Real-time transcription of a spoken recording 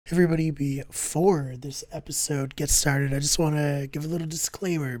Everybody, before this episode gets started, I just want to give a little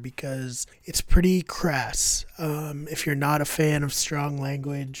disclaimer because it's pretty crass. If you're not a fan of strong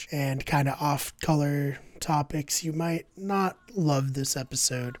language and kind of off-color topics, you might not love this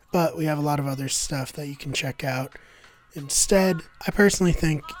episode, but we have a lot of other stuff that you can check out. Instead, I personally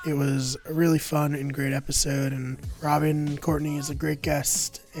think it was a really fun and great episode, and Robin Courtney is a great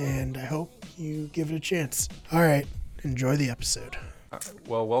guest, and I hope you give it a chance. All right, enjoy the episode.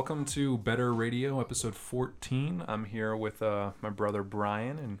 Well, welcome to Better Radio, episode 14. I'm here with my brother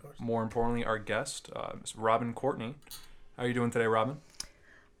Brian, and more importantly, our guest, Ms. Robin Courtney. How are you doing today, Robin?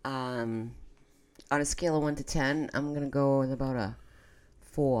 On a scale of 1 to 10, I'm going to go with about a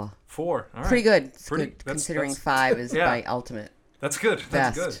 4. 4. All right. Pretty good. It's Pretty, good, considering 5 is my ultimate That's good.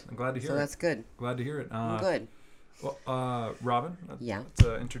 That's best. good. I'm glad to hear it. So that's good. Glad to hear it. I'm good. Well, Robin, Yeah.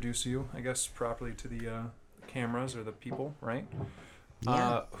 let's introduce you, I guess, properly to the cameras or the people, right?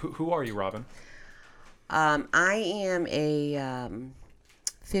 Yeah. Who are you, Robin? I am a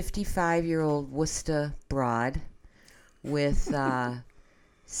 55-year-old Worcester broad with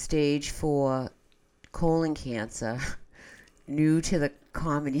stage 4 colon cancer, new to the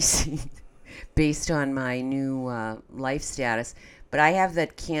comedy scene based on my new life status. But I have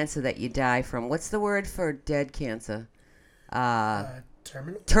that cancer that you die from. What's the word for dead cancer?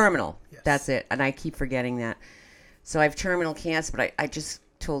 Terminal? Terminal. Yes. That's it. And I keep forgetting that. So I have terminal cancer, but I just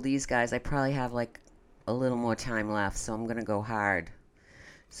told these guys I probably have like a little more time left, so I'm going to go hard.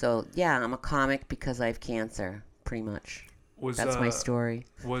 So, yeah, I'm a comic because I have cancer, pretty much. That's my story.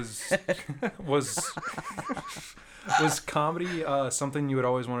 Was comedy something you had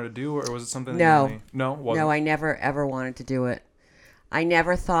always wanted to do, or was it something that No. you only... No? Wasn't? No, I never, ever wanted to do it. I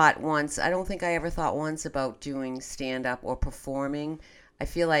never thought once, I don't think I ever thought once about doing stand-up or performing. I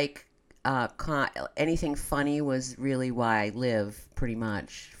feel like anything funny was really why I live, pretty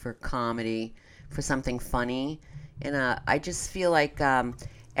much, for comedy, for something funny. And I just feel like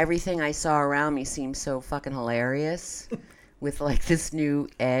everything I saw around me seemed so fucking hilarious with like this new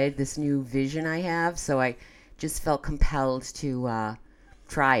this new vision I have. So I just felt compelled to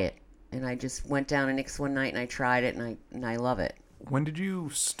try it. And I just went down to Nick's one night and I tried it, and I love it. When did you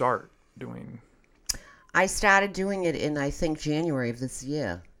start doing... I started doing it in, I think, January of this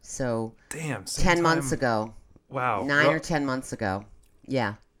year. So, Damn, 10 months ago. Wow. 9 or 10 months ago.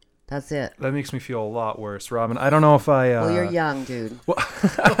 Yeah, that's it. That makes me feel a lot worse, Robin. I don't know if I... Well, you're young, dude. Well,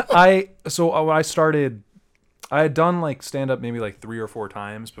 I started... I had done like stand-up maybe like 3 or 4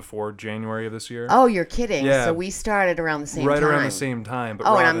 times before January of this year. Oh, you're kidding. Yeah. So we started around the same time. Right around the same time. But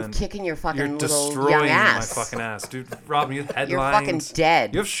Oh, Robin, and I'm kicking your fucking you're little destroying young ass. my fucking ass. Dude, Robin, you have headlines. You're fucking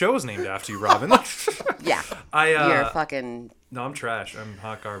dead. You have shows named after you, Robin. Yeah. You're fucking... No, I'm trash. I'm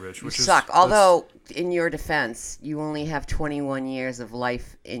hot garbage. Which You suck. Although, in your defense, you only have 21 years of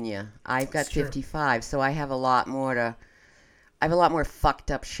life in you. I've got 55, so I have a lot more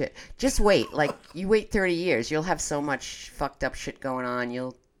fucked up shit. Just wait. Like, you wait 30 years, you'll have so much fucked up shit going on,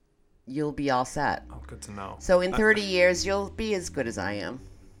 you'll be all set. Oh, good to know. So in 30 years, you'll be as good as I am,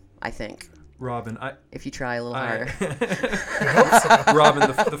 I think. Robin, if you try a little harder. Robin,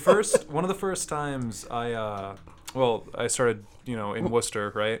 one of the first times I started, in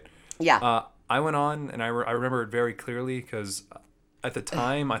Worcester, right? Yeah. I went on, and I remember it very clearly because at the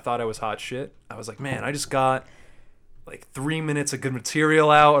time I thought I was hot shit. I was like, man, I just got like 3 minutes of good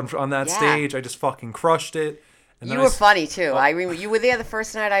material out on that stage. I just fucking crushed it. And you were funny too. I remember you were there the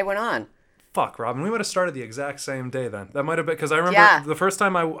first night I went on. Fuck, Robin, we might have started the exact same day then. That might have been because I remember the first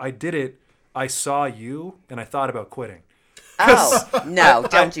time I did it, I saw you and I thought about quitting. Oh no,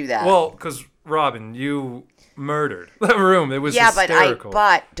 don't do that. Well, because Robin, you murdered the room. It was hysterical.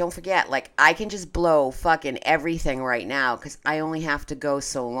 But don't forget, like, I can just blow fucking everything right now because I only have to go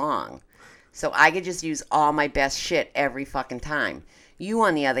so long. So I could just use all my best shit every fucking time. You,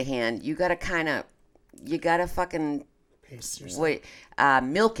 on the other hand, you gotta fucking Pace yourself. wait,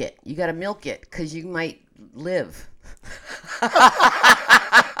 milk it. You gotta milk it because you might live.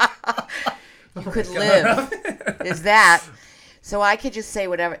 You could live. Is that? So I could just say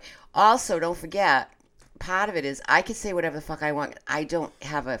whatever. Also, don't forget, part of it is I could say whatever the fuck I want. I don't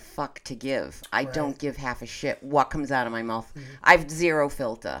have a fuck to give. I don't give half a shit what comes out of my mouth. Mm-hmm. I have zero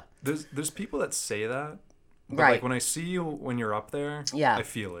filter. There's people that say that, but right. like when I see you when you're up there, I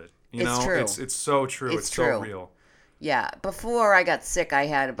feel it. It's true. It's so true. It's true. So real. Yeah, before I got sick, I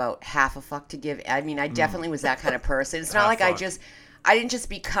had about half a fuck to give. I mean, I definitely was that kind of person. It's not like I didn't just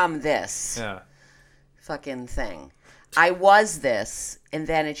become this fucking thing. I was this, and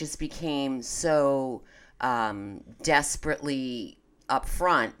then it just became so desperately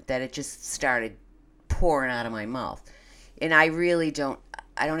upfront that it just started pouring out of my mouth. And I really don't,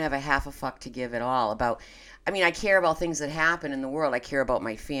 I don't have a half a fuck to give at all about. I mean, I care about things that happen in the world. I care about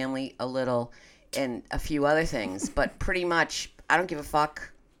my family a little and a few other things, but pretty much I don't give a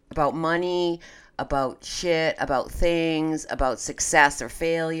fuck about money, about shit, about things, about success or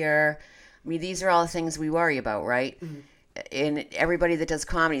failure. I mean, these are all the things we worry about, right? And everybody that does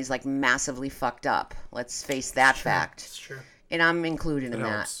comedy is like massively fucked up. Let's face that fact. It's true. And I'm included in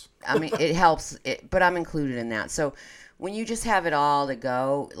helps. that. I mean, it helps, but I'm included in that. So when you just have it all to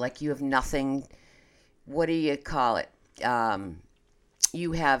go, like you have nothing, what do you call it?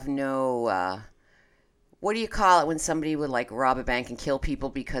 You have no, what do you call it when somebody would like rob a bank and kill people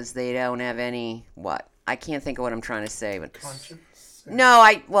because they don't have any, what? I can't think of what I'm trying to say. But Conscience? no,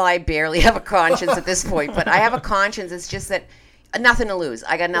 I barely have a conscience at this point, but I have a conscience. It's just that nothing to lose.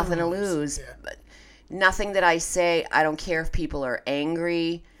 I got nothing to lose. Yeah. But nothing that I say, I don't care if people are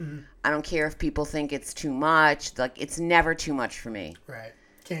angry. I don't care if people think it's too much. Like, it's never too much for me. Right.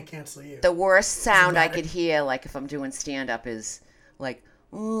 Can't cancel you. The worst sound I matter. could hear, like if I'm doing stand-up, is like,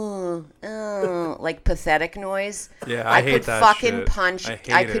 like pathetic noise. Yeah, I hate could that fucking shit. punch. I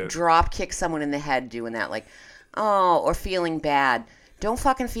hate I could it. drop kick someone in the head doing that, like, oh, or feeling bad. Don't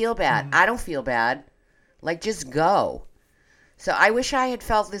fucking feel bad. I don't feel bad. Like, just go. So I wish I had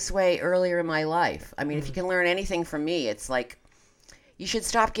felt this way earlier in my life. I mean, if you can learn anything from me, it's like you should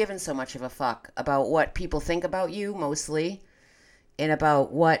stop giving so much of a fuck about what people think about you, mostly, and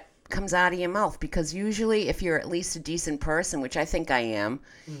about what comes out of your mouth. Because usually, if you're at least a decent person, which I think I am,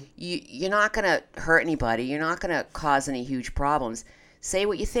 you're not going to hurt anybody. You're not going to cause any huge problems. Say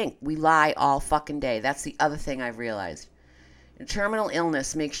what you think. We lie all fucking day. That's the other thing I've realized. And terminal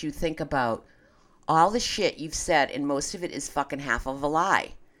illness makes you think about all the shit you've said, and most of it is fucking half of a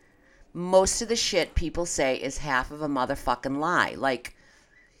lie. Most of the shit people say is half of a motherfucking lie. Like,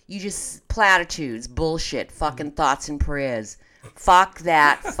 you just platitudes, bullshit, fucking thoughts and prayers. Fuck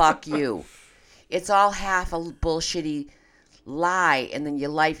that, fuck you. It's all half a bullshitty lie, and then your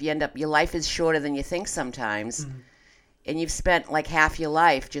life is shorter than you think sometimes. And you've spent like half your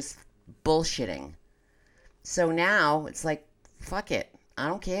life just bullshitting. So now it's like, fuck it. I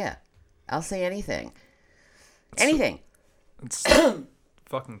don't care. I'll say anything. Anything. It's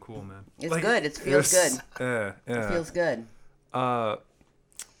fucking cool, man. It's good. It feels good. Yeah, yeah. It feels good.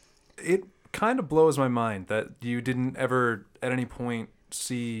 It kind of blows my mind that you didn't ever at any point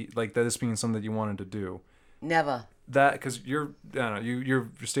see like that as being something that you wanted to do. Never. That because I don't know, your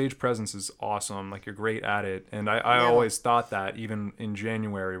stage presence is awesome. Like you're great at it, and I Never. always thought that even in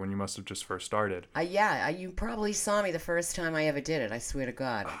January when you must have just first started. You probably saw me the first time I ever did it. I swear to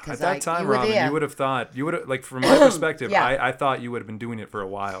God. At that time, you were Robin, there. you would have like from my perspective, Yeah. I thought you would have been doing it for a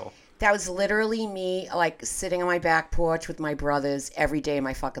while. That was literally me, like, sitting on my back porch with my brothers every day of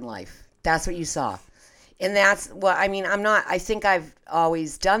my fucking life. That's what you saw. And that's what, I mean, I think I've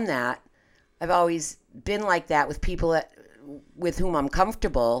always done that. I've always been like that with people with whom I'm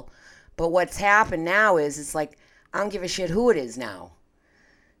comfortable. But what's happened now is, it's like, I don't give a shit who it is now.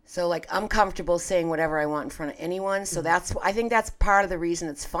 So, like, I'm comfortable saying whatever I want in front of anyone. So I think that's part of the reason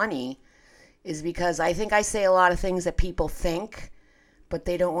it's funny, is because I think I say a lot of things that people think, but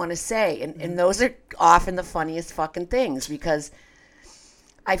they don't want to say. And those are often the funniest fucking things, because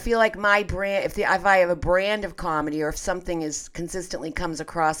I feel like my brand, if I have a brand of comedy, or if something is consistently comes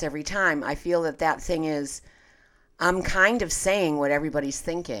across every time, I feel that thing is, I'm kind of saying what everybody's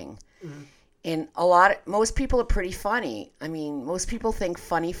thinking. And most people are pretty funny. I mean, most people think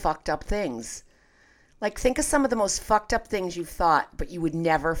funny, fucked up things. Like, think of some of the most fucked up things you've thought, but you would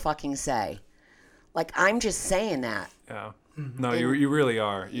never fucking say. Like, I'm just saying that. Yeah. No, you really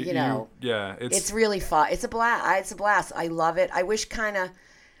are. You know, yeah. It's really fun. It's a blast. It's a blast. I love it. I wish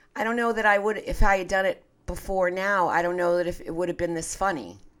I don't know that I would, if I had done it before now, I don't know that if it would have been this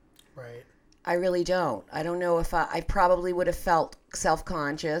funny. Right. I really don't. I don't know if I probably would have felt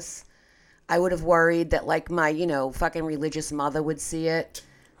self-conscious. I would have worried that, like, my, fucking religious mother would see it.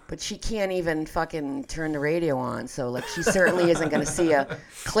 But she can't even fucking turn the radio on. So, like, she certainly isn't going to see a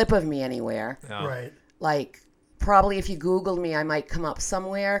clip of me anywhere. Yeah. Right. Like, probably if you Googled me, I might come up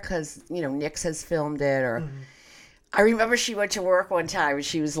somewhere because, Nix has filmed it. Or I remember she went to work one time and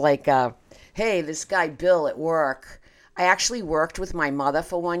she was like, hey, this guy Bill at work. I actually worked with my mother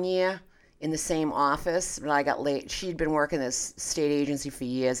for 1 year in the same office, but I got late. She'd been working this state agency for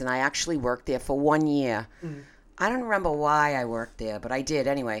years, and I actually worked there for 1 year. I don't remember why I worked there, but I did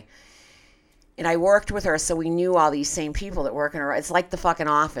anyway. And I worked with her, so we knew all these same people that work in her. It's like the fucking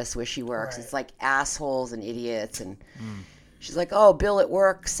office where she works. Right. It's like assholes and idiots. And she's like, oh, Bill at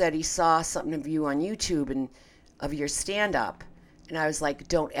work said he saw something of you on YouTube and of your stand-up. And I was like,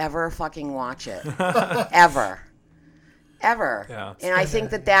 don't ever fucking watch it. Ever. ever. Yeah. And I think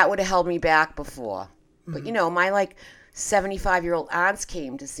that would have held me back before. But, my, 75-year-old aunts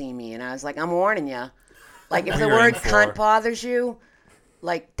came to see me, and I was like, I'm warning you. Like, if What the you're word in for. cunt bothers you,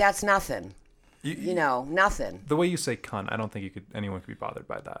 that's nothing. Nothing. The way you say cunt, I don't think anyone could be bothered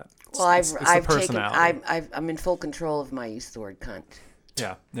by that. Well, It's the personality. I'm in full control of my use of the word cunt,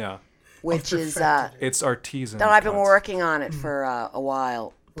 Yeah. which is, perfected It's artisan. no, I've been cunt. working on it for a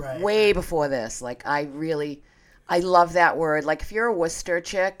while, Right. way before this. Like, I love that word. Like, if you're a Worcester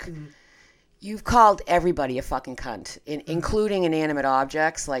chick, you've called everybody a fucking cunt, including inanimate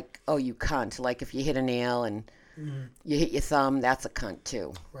objects. Like, oh, you cunt. Like, if you hit a nail and you hit your thumb, that's a cunt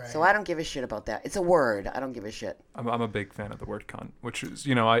too. Right. So I don't give a shit about that. It's a word. I don't give a shit. I'm a big fan of the word cunt, which is,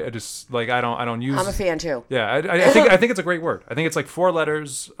 I just like, I don't use. I'm a fan too. Yeah, I think it's a great word. I think it's like 4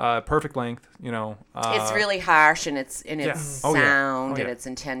 letters, perfect length. It's really harsh in its Yeah. sound Oh, yeah. and its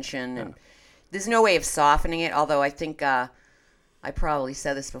intention, and there's no way of softening it. Although I think I probably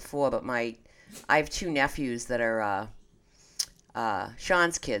said this before, but I have 2 nephews that are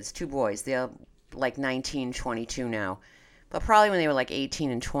Sean's kids, 2 boys. They're like 19, 22 now, but probably when they were like 18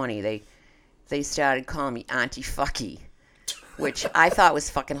 and 20, they started calling me Auntie Fucky, which I thought was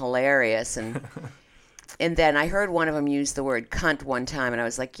fucking hilarious. And then I heard one of them use the word cunt one time, and I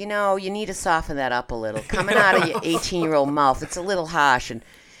was like, you need to soften that up a little. Coming out of your 18-year-old mouth, it's a little harsh. And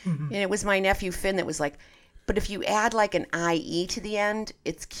it was my nephew Finn that was like, but if you add like an IE to the end,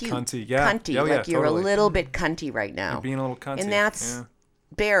 it's cute. Cunty, yeah. Cunty. Oh, yeah, like you're totally. a little bit cunty right now. You're being a little cunty. And that's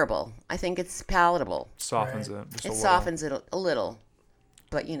bearable. I think it's palatable. softens it. Just a It little. softens it a little.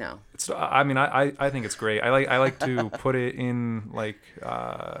 But It's, I mean, I think it's great. I like to put it in like.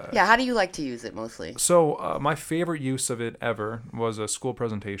 Yeah, how do you like to use it mostly? So my favorite use of it ever was a school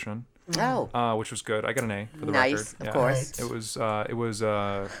presentation, Oh, which was good. I got an A for the nice, record. of course. It was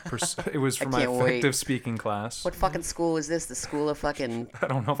it was for my can't wait. effective speaking class. What fucking school is this? The school of fucking... I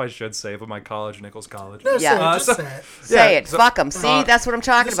don't know if I should say, but my college, Nichols College. No, Yeah. say it. Just say it. Say it. so- Fuck them. See, that's what I'm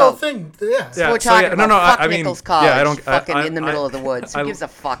talking This whole about. thing, yeah. We're talking about fuck Nichols College. Yeah, I don't. Fucking I, in the middle of the woods. Who gives a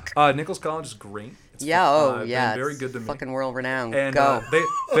fuck? Nichols College is great. It's Yeah, been very it's good to me. fucking world renowned. And Go.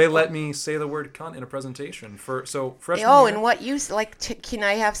 they let me say the word cunt in a presentation so freshman Oh, year. and what use? Like, can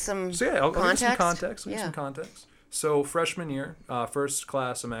I have some So yeah, I'll give you some context. Yeah. Some context. So freshman year, first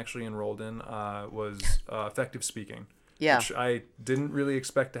class I'm actually enrolled in was effective speaking. Yeah. Which I didn't really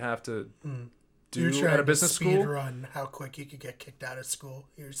expect to have to You're do trying at a business to speed school. run how quick you could get kicked out of school.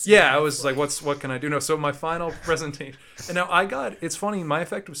 Yeah, I was like, what can I do? No, so my final presentation, and now it's funny, my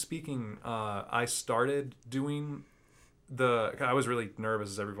effective speaking, I started doing I was really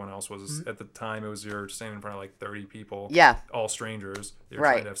nervous as everyone else was. At the time, you're standing in front of like 30 people. Yeah. All strangers that you're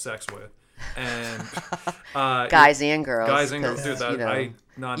Right. trying to have sex with. And Guys and girls. guys and girls, 'cause, dude,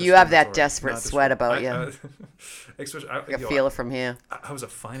 not you have that discriminatory, desperate not sweat about discriminatory. you. Especially, I can feel it from here. I was a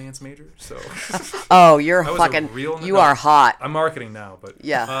finance major, so Oh, you're I was a fucking... real- You no, are hot. I'm marketing now, but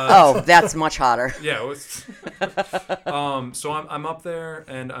Yeah. Oh, that's much hotter. yeah, it was. So I'm up there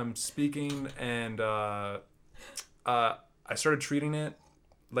and I'm speaking, and I started treating it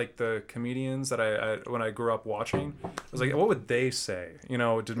like the comedians that I when I grew up watching. I was like, what would they say? To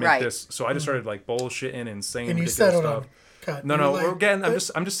make Right. this. So I just started like bullshitting and saying And you ridiculous settled stuff. on cut. No, You no. were like, Again, I'm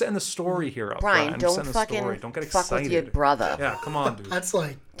just setting the story here up. Brian, I'm just don't setting the story. fucking Don't get fuck excited. with your brother. Yeah, come on, dude. That's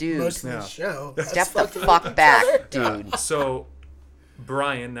like Dude. most of Yeah. the show. Step the That's fuck back, dude. So,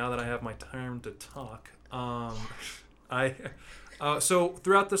 Brian, now that I have my time to talk, so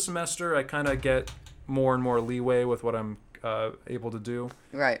throughout the semester, I kind of get more and more leeway with what I'm able to do.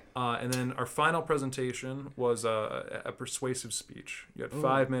 Right. And then our final presentation was a persuasive speech. You had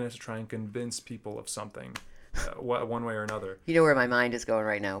 5 minutes to try and convince people of something, one way or another. You know where my mind is going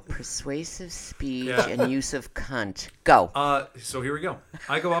right now. Persuasive speech Yeah. and use of cunt. Go. So here we go.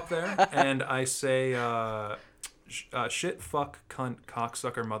 I go up there and I say, shit, fuck, cunt,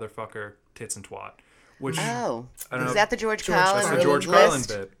 cocksucker, motherfucker, tits and twat. Which Oh. I don't Is know. that the George George Carlin That's the Carlin George list?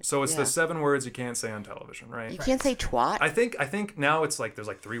 Carlin bit. So it's Yeah. the 7 words you can't say on television, right? You can't say twat? I think now it's like there's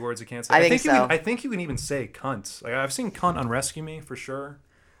like 3 words you can't say. I think you so. I think you can even say cunt. Like I've seen cunt on Rescue Me for sure.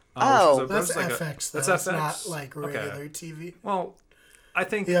 Oh. That's like FX, though. That's That's FX. not like regular Okay. TV. Well, I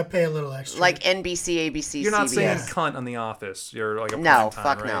think You gotta pay a little extra. Like NBC, ABC, you're not CBS. saying cunt on The Office. You're like a No, prime time,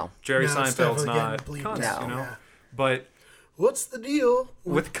 fuck right? no. Jerry No, it's Seinfeld's definitely not getting cunt, bleeped out, yeah. But What's the deal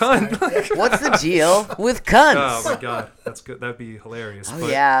with cunt. What's the deal with cunts? Oh my god, that's good. That'd be hilarious. Oh, But,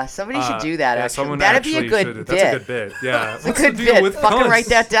 yeah. Somebody should do that, yeah, actually. someone That'd be a actually good should. bit. That's a good bit. Yeah, It's a good bit. Fucking write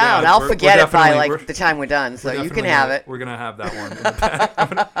that down. I'll forget it by the time we're done, so you can have it. We're gonna have that one in the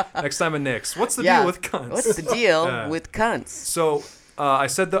back. Next time at Nick's. What's the deal with cunts? What's the deal Yeah. with cunts? So I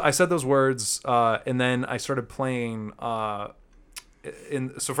said those words, and then I started playing.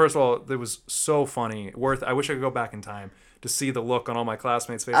 So first of all, it was so funny. I wish I could go back in time to see the look on all my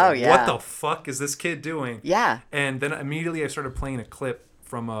classmates' faces. Oh, like, yeah. What the fuck is this kid doing? Yeah. And then immediately I started playing a clip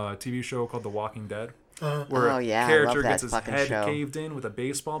from a TV show called The Walking Dead, Uh-huh. where Oh, yeah, a I character love that gets his fucking head show. caved in with a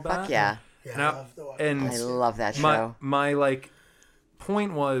baseball bat. Fuck yeah. Yeah, And I I- love the Walking and I love that show. my like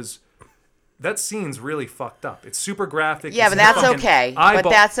point was that scene's really fucked up. It's super graphic. Yeah, It's but that's fucking okay. But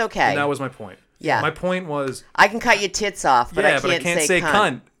eyeball- that's okay. And that was my point. Yeah. My point was I can cut your tits off, but yeah, I can't say cunt.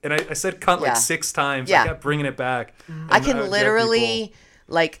 cunt. And I said cunt Yeah. like 6 times. Yeah. I kept bringing it back. I And can get literally people-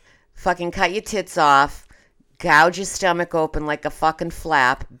 like fucking cut your tits off, gouge your stomach open like a fucking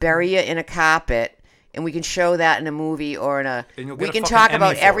flap, bury you in a carpet, and we can show that in a movie or in a. And you'll We get a can fucking talk Emmy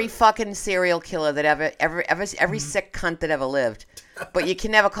about for every it. fucking serial killer that every sick cunt that ever lived. But you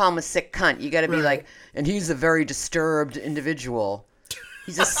can never call him a sick cunt. You got to be Right. like, and he's a very disturbed individual.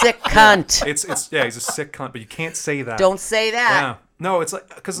 He's a sick cunt. It's he's a sick cunt, but you can't say that. Don't say that. Yeah. No, it's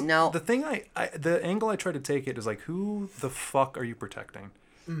like because No. the thing the angle I try to take it is like, who the fuck are you protecting?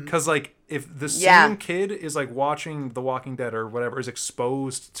 Because like if the same Yeah. kid is like watching The Walking Dead or whatever is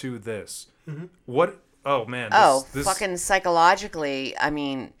exposed to this, what? Oh man. This, Fucking psychologically, I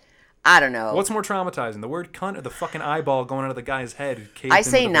mean, I don't know. What's more traumatizing, the word cunt or the fucking eyeball going out of the guy's head? Caved I into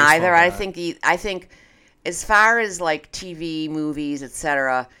say the baseball neither. I bat? think as far as like TV, movies,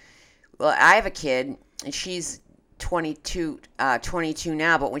 etc. Well, I have a kid and she's 22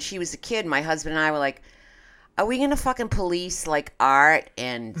 now, but when she was a kid, my husband and I were like, are we going to fucking police like art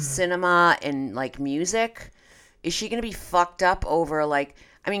and cinema and like music? Is she going to be fucked up over like,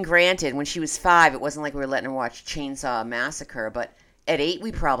 I mean, granted, when she was 5, it wasn't like we were letting her watch Chainsaw Massacre, but at 8,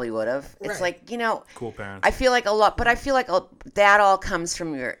 we probably would have. It's Right. like, you know, Cool parents. I feel like that all comes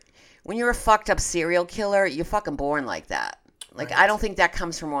from when you're a fucked up serial killer, you're fucking born like that. Like, Right. I don't think that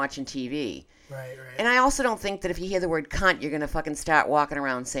comes from watching TV. Right. And I also don't think that if you hear the word cunt, you're going to fucking start walking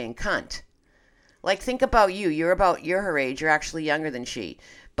around saying cunt. Like, think about you. You're her age. You're actually younger than she.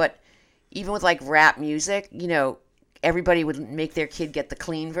 But even with, like, rap music, you know, everybody would make their kid get the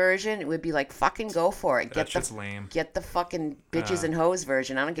clean version. It would be like, fucking go for it. That shit's lame. Get the fucking bitches and hoes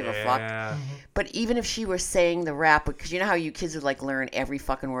version. I don't give a fuck. Yeah. But even if she were saying the rap, because you know how you kids would like learn every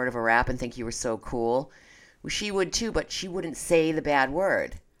fucking word of a rap and think you were so cool? Well, she would too, but she wouldn't say the bad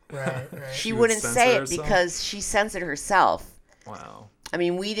word. Right. She would wouldn't censor say it herself? because she censored herself. Wow. I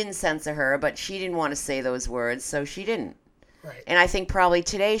mean, we didn't censor her, but she didn't want to say those words, so she didn't. Right. And I think probably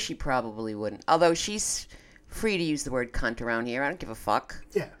today she probably wouldn't. Although she's free to use the word cunt around here. I don't give a fuck.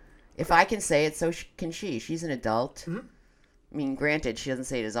 Yeah. If I can say it, so can she. She's an adult. Mm-hmm. I mean, granted, she doesn't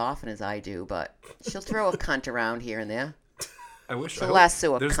say it as often as I do, but she'll throw a cunt around here and there. I wish. So I hope-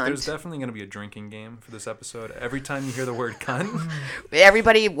 lasso a there's cunt. definitely going to be a drinking game for this episode. Every time you hear the word cunt,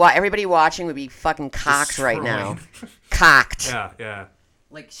 Everybody watching would be fucking cocked right now. Destroyed. Cocked. yeah,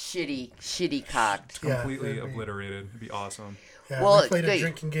 Like shitty cocked. Yeah, completely that'd be- obliterated. It'd be awesome. Yeah, Well, we played a they-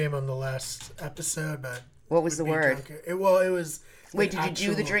 drinking game on the last episode, but What was would the be word? drunk. It was. Wait, an did you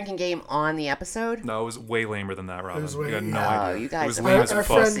do the actual- drinking game on the episode? No, it was way lamer than that, Robin. was You way- had no Oh, idea. you it guys was are lame as Our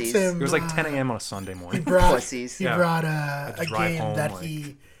fuck. friend pussies. Tim. It was like 10 a.m. on a Sunday He morning. brought, Pussies. he Yeah. brought Had to a drive game home, that like-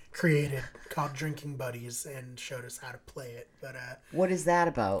 he created called Drinking Buddies and showed us how to play it. But What is that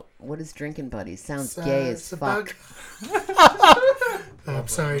about? What is drinking buddies? Sounds gay as fuck. Oh, I'm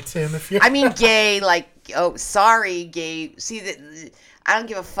sorry, Tim. If you're I mean, gay, like, oh, sorry, gay. See, I don't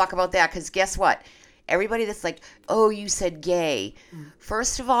give a fuck about that, because guess what? Everybody that's like, oh, you said gay.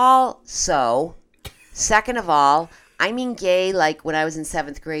 First of all, so. Second of all, I mean gay like when I was in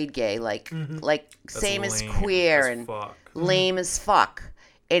 7th grade gay. Like That's same as lame queer as and fuck. lame as fuck.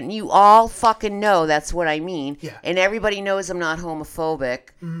 And you all fucking know that's what I mean. Yeah. And everybody knows I'm not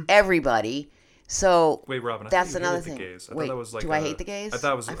homophobic. Everybody. So Wait, Robin. that's I thought you another hated thing. the gays. I Wait, thought that was like do I hate the gays? I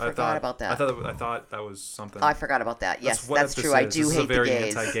thought it was. I I forgot thought about that. I thought that was something. Oh, I forgot about that. Yes, what that's this true. I is. do This hate is a very the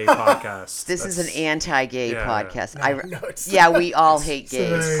gays. anti-gay podcast. This is an That's- anti-gay yeah, podcast. No, it's yeah, we all hate so gays.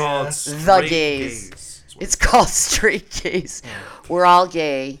 very- called The straight gays. Is what It's called straight gays. We're all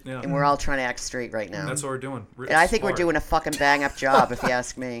gay, Yeah. and we're all trying to act straight right now. That's what we're doing. And I think we're doing a fucking bang-up job, if you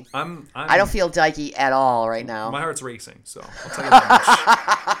ask me. I don't feel dykey at all right now. My heart's racing, so I'll tell you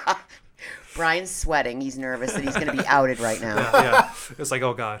that much. Brian's sweating. He's nervous that he's going to be outed right now. Yeah, it's like,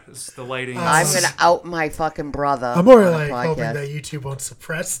 oh god, it's the lighting. I'm going to out my fucking brother. I'm more on a like hoping podcast. that YouTube won't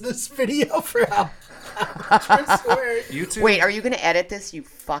suppress this video for how much we're swearing. YouTube. Wait, are you going to edit this, you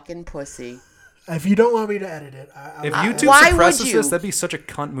fucking pussy? If you don't want me to edit it, if I'll- YouTube Why would suppresses you? this, that'd be such a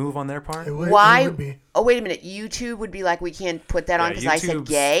cunt move on their part. it would, Why? It would be. Oh, wait a minute. YouTube would be like, we can't put that on because I said YouTube's-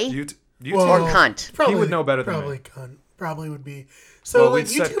 gay YouTube, or cunt. Probably, would know better than probably cunt. Probably would be. So well, like we've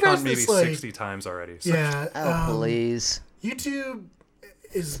said YouTube cunt has maybe this like 60 times already. So. yeah. Oh, please. YouTube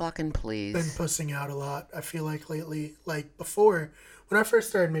is Fucking please. been pussing out a lot. I feel like lately, like before, when I first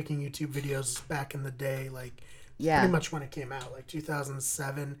started making YouTube videos back in the day, like Yeah. pretty much when it came out, like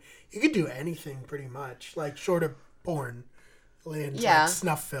 2007, you could do anything pretty much, like short of porn and Yeah. like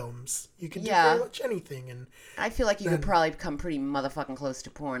snuff films. You could do Yeah. pretty much anything, and I feel like you could probably come pretty motherfucking close to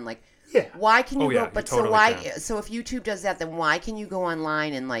porn. Like, yeah, why can you Oh, go? yeah, you But totally so why? can. So if YouTube does that, then why can you go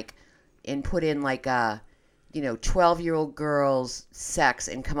online and like, and put in like 12-year-old girls sex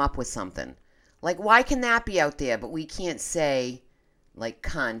and come up with something? Like, why can that be out there, but we can't say like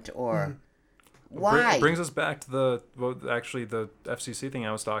cunt or why? It brings us back to the FCC thing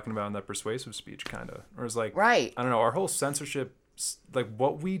I was talking about in that persuasive speech, kind of. Or it's like, Right. I don't know, our whole censorship, like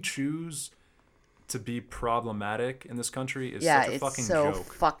what we choose to be problematic in this country is Yeah, such a it's fucking so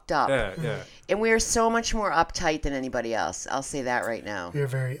joke. fucked up. Yeah. And we're so much more uptight than anybody else. I'll say that right now. you're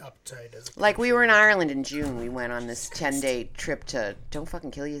very uptight as a Like, we country. were in Ireland in June. We went on this 10-day trip to, don't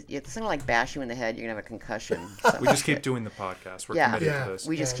fucking kill you. It's going to, like, bash you in the head. You're going to have a concussion. We just keep doing the podcast. We're Yeah. committed Yeah, to this.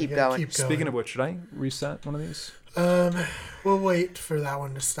 We just you keep gotta going. Speaking of which, should I reset one of these? we'll wait for that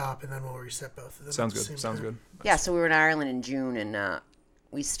one to stop, and then we'll reset both of them. Sounds at the same good. Sounds time. good. Yeah, so we were in Ireland in June, and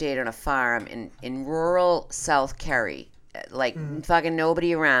we stayed on a farm in rural South Kerry. Like, fucking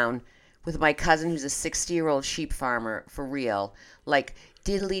nobody around, with my cousin who's a 60-year-old sheep farmer, for real. Like,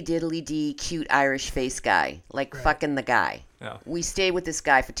 diddly-diddly-dee, cute Irish face guy. Like, fucking the guy. Yeah. We stayed with this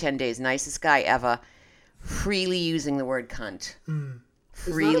guy for 10 days. Nicest guy ever. Freely using the word cunt. It's not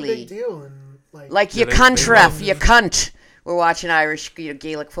a Freely. big deal, and Like, you they- cunt, they ref, love you cunt. We're watching Irish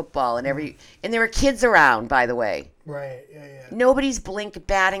Gaelic football, and and there were kids around, by the way. right, yeah. Nobody's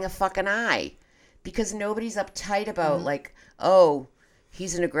batting a fucking eye, because nobody's uptight about like, oh,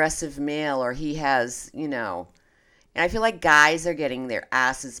 he's an aggressive male, or he has, And I feel like guys are getting their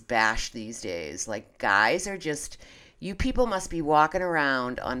asses bashed these days. Like, guys are just, you people must be walking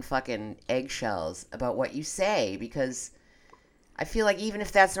around on fucking eggshells about what you say, because I feel like even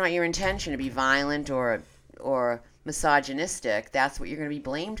if that's not your intention to be violent or misogynistic, that's what you're going to be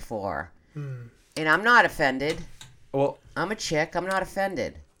blamed for. And I'm not offended. Well, I'm a chick. I'm not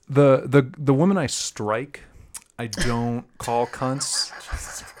offended. the women I strike, I don't call cunts.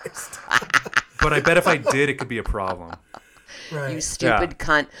 But I bet if I did, it could be a problem. Right. You stupid Yeah.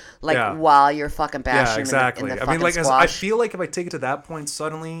 cunt. Like, Yeah. while you're fucking bashing Yeah, him exactly. in the I fucking mean, like, I squash. feel like if I take it to that point,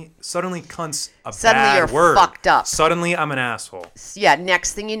 suddenly, cunts a Suddenly bad you're word. fucked up. Suddenly, I'm an asshole. Yeah,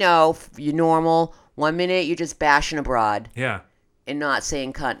 next thing you know, you're normal. 1 minute, you're just bashing abroad Yeah, and not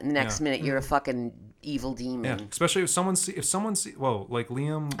saying cunt. And the next Yeah. minute, you're a fucking evil demon. yeah. Especially if someone whoa, like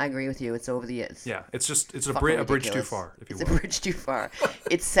Liam. I agree with you. It's over the years. Yeah, it's a Fucking bridge too ridiculous. far, if you It's will. a bridge too far.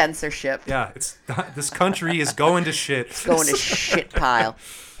 It's censorship. Yeah, this country is going to shit. Going to shit pile.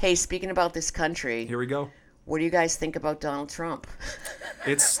 Hey, speaking about this country, Here we go. what do you guys think about Donald Trump?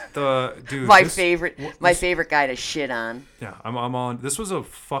 It's the dude. My this- favorite guy to shit on. Yeah, I'm on. This was a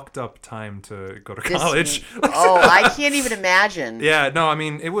fucked up time to go to This- college. Oh, I can't even imagine. Yeah, no, I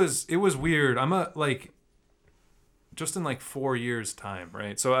mean it was weird. Just in like 4 years time,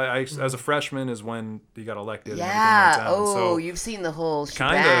 right? So I as a freshman is when he got elected. And everything Yeah. went down. Oh, so you've seen the whole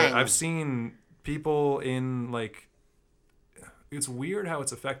kind shebang. of. I've seen people in like. It's weird how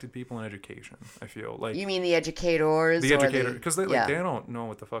it's affected people in education. I feel like You mean the educators? the or educator because they yeah. they don't know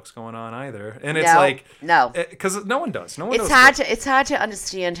what the fuck's going on either, and it's No, like no. because no one does. No one It's knows. it's hard to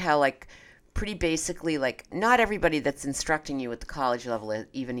understand how, like, pretty basically, like, not everybody that's instructing you at the college level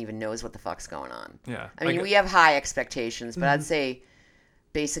even knows what the fuck's going on. Yeah, I mean, we have high expectations, but I'd say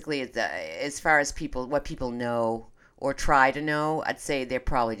basically as far as what people know or try to know, I'd say they're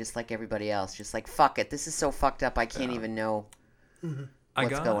probably just like everybody else, just like, fuck it, this is so fucked up, I can't even know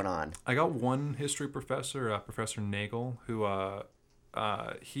what's going on. I got one history professor, Professor Nagel, who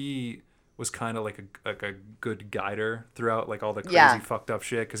he was kind of like a good guider throughout like all the crazy Yeah. fucked up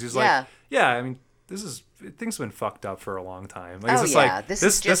shit because he's Yeah. like, yeah, I mean, things have been fucked up for a long time. Like, it's Oh, just yeah. like This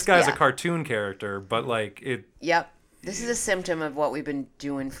is this just- guy's a yeah. cartoon character, but like it. Yep. This is a symptom of what we've been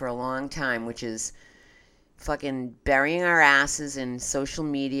doing for a long time, which is fucking burying our asses in social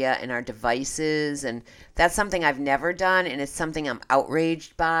media and our devices. And that's something I've never done. And it's something I'm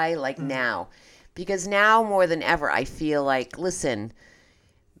outraged by, like, now. Because now more than ever, I feel like, listen,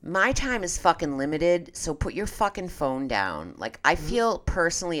 my time is fucking limited. So put your fucking phone down. Like, I feel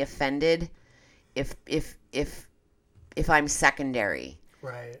personally offended if I'm secondary.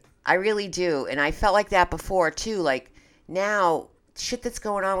 Right. I really do. And I felt like that before, too. Like, now, shit that's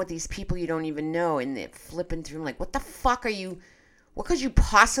going on with these people you don't even know, and they're flipping through, like, what the fuck are you what could you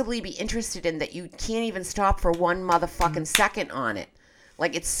possibly be interested in that you can't even stop for one motherfucking second on it?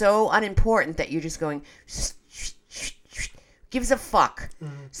 Like, it's so unimportant that you're just going, gives a fuck.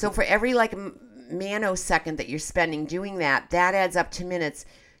 So for every, like, nanosecond that you're spending doing that adds up to minutes.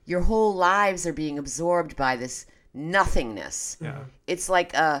 Your whole lives are being absorbed by this nothingness. Yeah. It's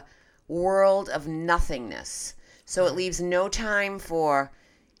like a world of nothingness. So it leaves no time for...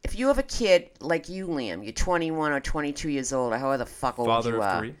 If you have a kid like you, Liam, you're 21 or 22 years old, or however the fuck old Father you of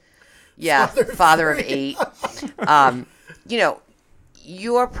are. 3. Yeah, father of 8. You know,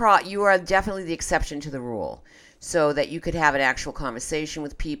 you are definitely the exception to the rule. So that you could have an actual conversation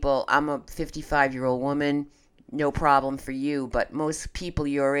with people. I'm a 55-year-old woman, no problem for you. But most people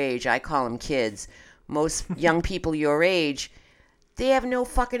your age, I call them kids, most young people your age, they have no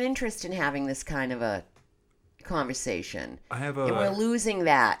fucking interest in having this kind of a conversation. And we're losing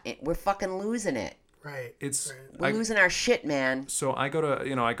that. We're fucking losing it. Right. We're losing our shit, man. So I go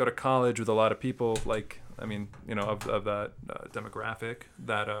to college with a lot of people of that demographic.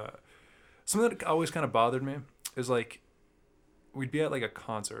 That something that always kind of bothered me is like we'd be at like a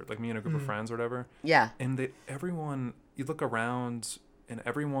concert, like me and a group of friends or whatever. Yeah. And everyone, you look around and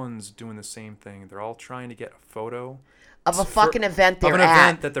everyone's doing the same thing. They're all trying to get a photo Of a fucking event they're of an at.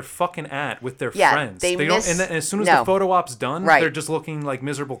 event that they're fucking at with their friends. They don't, and then as soon as no. the photo op's done, Right. they're just looking like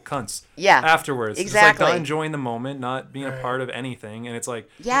miserable cunts. Yeah. Afterwards, Exactly. It's like not enjoying the moment, not being a part of anything, and it's like,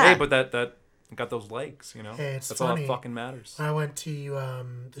 Yeah. hey, but that got those likes, you know. Hey, it's That's all funny. that fucking matters. When I went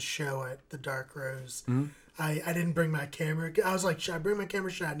to the show at the Dark Rose, Mm-hmm. I didn't bring my camera. I was like, should I bring my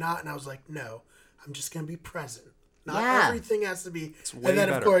camera? Should I not? And I was like, no. I'm just gonna be present. Not Yeah. everything has to be. way And then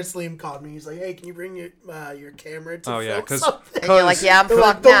of better. course Liam called me. He's like, hey, can you bring your camera to film yeah, 'cause something? And you're like, yeah, I'm They're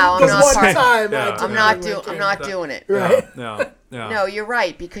like, fucked now. I'm the not one part. time Yeah. I didn't I'm not bring my I'm camera. not doing it. Right. Yeah. No, you're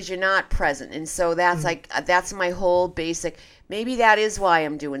right, because you're not present. And so that's like, that's my whole basic, maybe that is why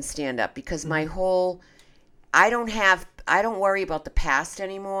I'm doing stand up, because my whole, I don't worry about the past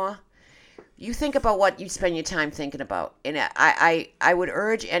anymore. You think about what you spend your time thinking about. And I would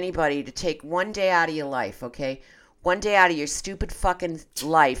urge anybody to take one day out of your life, okay? One day out of your stupid fucking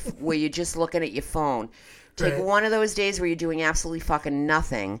life where you're just looking at your phone. Take Right. one of those days where you're doing absolutely fucking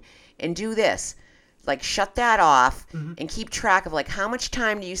nothing and do this. Like, shut that off and keep track of, like, how much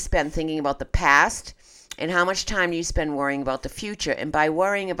time do you spend thinking about the past and how much time do you spend worrying about the future. And by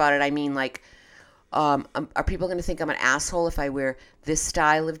worrying about it, I mean, like, are people going to think I'm an asshole if I wear this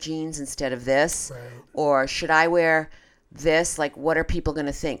style of jeans instead of this? Right. Or should I wear this? Like, what are people going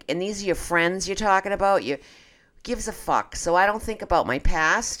to think? And these are your friends you're talking about? Gives a fuck. So I don't think about my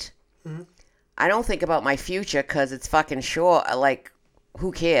past. I don't think about my future because it's fucking short. Like,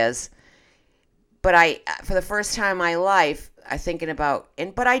 who cares? But for the first time in my life, I'm thinking about,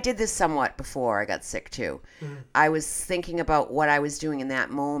 but I did this somewhat before I got sick too. I was thinking about what I was doing in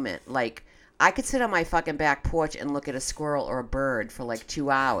that moment. Like, I could sit on my fucking back porch and look at a squirrel or a bird for like 2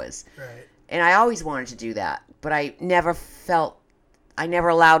 hours. Right. And I always wanted to do that, but I never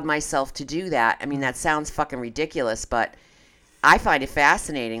allowed myself to do that. I mean, that sounds fucking ridiculous, but I find it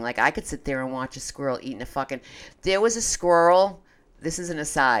fascinating. Like, I could sit there and watch a squirrel eating there was a squirrel. This is an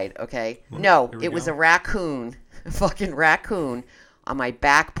aside, okay? No, here we it was go. a raccoon, a fucking raccoon on my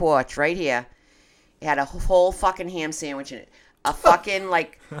back porch right here. It had a whole fucking ham sandwich in it. A fucking,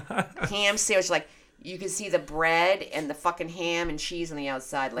 like, ham sandwich. Like, you could see the bread and the fucking ham and cheese on the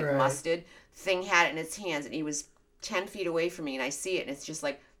outside, like Right. mustard. Thing had it in its hands, and he was 10 feet away from me, and I see it, and it's just,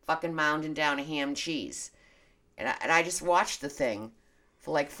 like, fucking mounding down a ham cheese. And I just watched the thing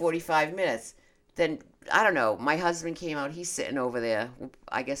for, like, 45 minutes. Then, I don't know, my husband came out. He's sitting over there.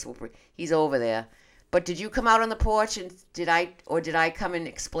 I guess he's over there. But did you come out on the porch, and did I come and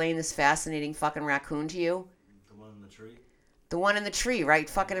explain this fascinating fucking raccoon to you? The one in the tree? The one in the tree, right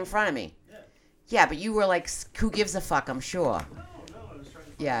fucking in front of me. Yeah. Yeah, but you were like, who gives a fuck, I'm sure. No, I was trying to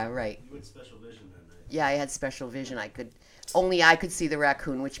find Yeah, right. You had special vision that night. Yeah, I had special vision. Only I could see the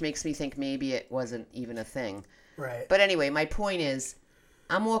raccoon, which makes me think maybe it wasn't even a thing. Right. But anyway, my point is,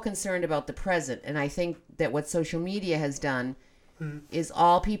 I'm more concerned about the present, and I think that what social media has done is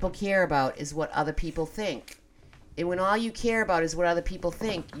all people care about is what other people think. And when all you care about is what other people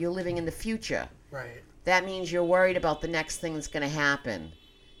think, you're living in the future. Right. That means you're worried about the next thing that's going to happen.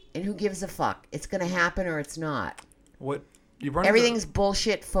 And who gives a fuck? It's going to happen or it's not. What you run Everything's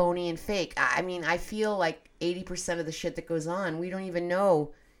bullshit, phony, and fake. I mean, I feel like 80% of the shit that goes on, we don't even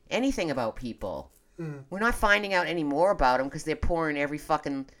know anything about people. We're not finding out any more about them because they're pouring every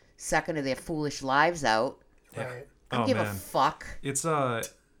fucking second of their foolish lives out. Right. I don't give a man. fuck. It's a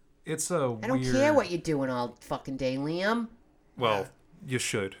I don't care what you're doing all fucking day, Liam. Well, you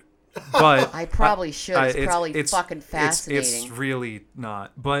should. But I probably should. It's probably fucking fascinating. It's really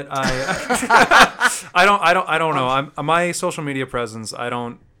not. But I don't know. My social media presence.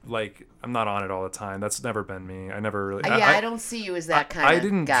 I'm not on it all the time. That's never been me. I never really. I don't see you as that kind of I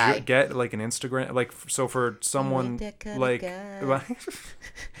didn't guy. get like an Instagram. Like so for someone that kind of like. guy.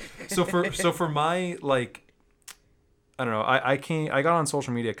 so for my like. I don't know. I can't. I got on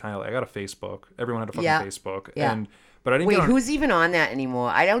social media kind of. I got a Facebook. Everyone had a fucking Facebook. Yeah. But I didn't. Wait, get on, who's even on that anymore?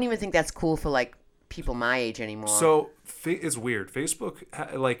 I don't even think that's cool for like people my age anymore. So it's weird. Facebook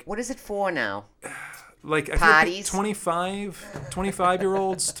like. What is it for now? Like I Parties? feel like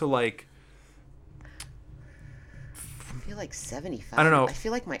 25-year-olds to like. I feel like 75. I don't know. I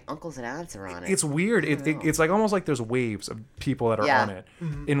feel like my uncles and aunts are on it. It's weird. It's like almost like there's waves of people that are Yeah. on it.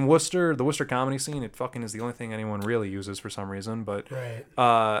 In Worcester, the Worcester comedy scene, it fucking is the only thing anyone really uses for some reason. But Right.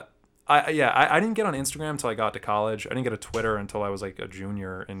 I didn't get on Instagram until I got to college. I didn't get a Twitter until I was like a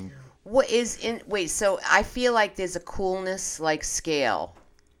junior. And so I feel like there's a coolness like scale.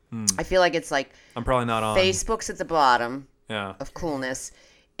 I feel like it's like I'm probably not on Facebook's at the bottom Yeah. of coolness,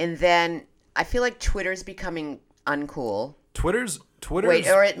 and then I feel like Twitter's becoming uncool. Twitter's Wait,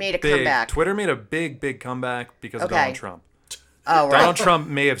 or it made a big. comeback. Twitter made a big comeback because of Okay. Donald Trump. Oh right. Donald Trump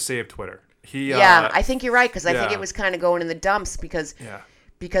may have saved Twitter. I think you're right because I think yeah. it was kind of going in the dumps because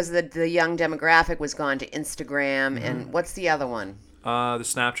the young demographic was gone to Instagram and what's the other one? The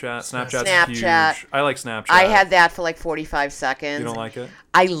Snapchat's Snapchat. huge. I like Snapchat. I had that for like 45 seconds. You don't like it?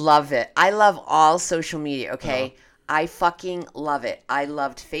 I love it. I love all social media, okay? I fucking love it. I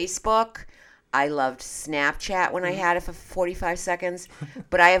loved Facebook. I loved Snapchat when I had it for 45 seconds.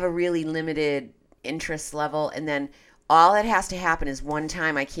 But I have a really limited interest level. And then all that has to happen is one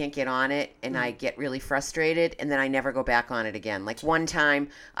time I can't get on it and I get really frustrated. And then I never go back on it again. Like one time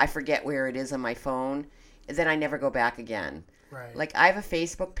I forget where it is on my phone. And then I never go back again. Right. Like I have a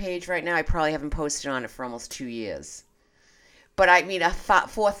Facebook page right now. I probably haven't posted on it for almost 2 years. But I mean,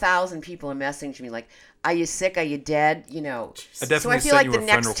 4,000 people are messaging me like, "Are you sick? Are you dead?" You know. I definitely so I feel sent like you the a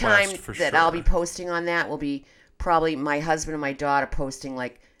friend next time request for that sure. I'll be posting on that will be probably my husband and my daughter posting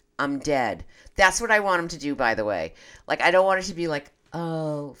like, "I'm dead." That's what I want them to do, by the way. Like I don't want it to be like,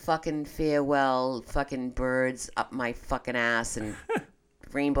 "Oh, fucking farewell, fucking birds up my fucking ass and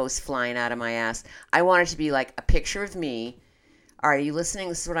rainbows flying out of my ass." I want it to be like a picture of me. All right, are you listening?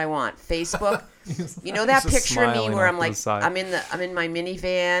 This is what I want. Facebook. You know that He's just picture of me smiling where off I'm to like, the side. I'm in my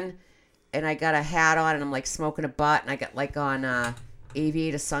minivan, and I got a hat on, and I'm like smoking a butt, and I got like on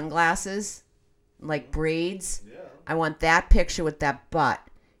aviator sunglasses, like braids. Yeah. I want that picture with that butt,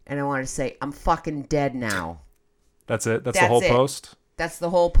 and I want to say, I'm fucking dead now. That's it? That's the whole it. post? That's the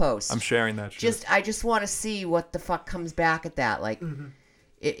whole post. I'm sharing that shit. I just want to see what the fuck comes back at that. Like,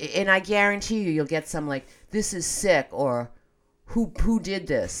 and I guarantee you'll get some like, "This is sick," or who did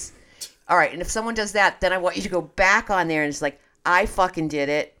this? All right, and if someone does that, then I want you to go back on there and it's like, "I fucking did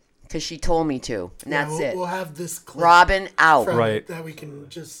it because she told me to," and that's it. We'll have this clip Robin out. from Right. it that we can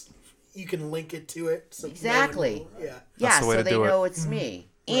you can link it to it. So Exactly. no one will- yeah. Yeah, That's the way so to they do it. know it's me.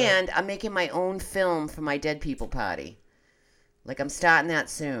 And I'm making my own film for my dead people party. Like I'm starting that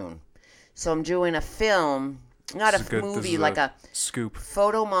soon. So I'm doing a film, not This a is good. This movie, is like a scoop.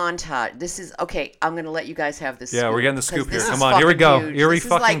 photo montage. This is okay. I'm gonna let you guys have this. Yeah, scoop, we're getting the 'cause scoop here. this is Come on, here we fucking go. huge. Here we This is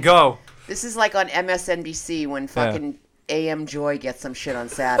fucking like- go. This is like on MSNBC when fucking AM Joy gets some shit on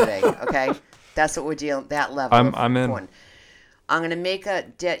Saturday. Okay, that's what we're dealing. That level. I'm in. Porn. I'm gonna make a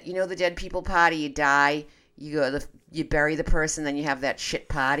dead. You know the dead people party. You die. You bury the person. Then you have that shit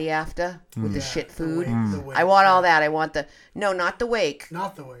party after with the shit food. The wake, I want all that. I want not the wake.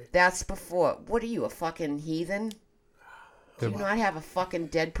 Not the way. That's before. What are you, a fucking heathen? Do you not have a fucking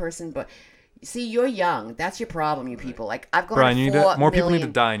dead person? But see, you're young. That's your problem, you people. Like I've gone. Brian, to you need 4 more people need to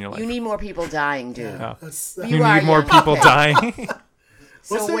million- die in your life. You need more people dying, dude. Yeah. That's You You are need more young. people Okay. dying.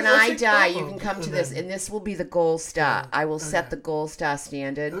 So What's when the- what's I the die, you problem? can come to And this, then- and this will be the gold star. I will set Okay. the gold star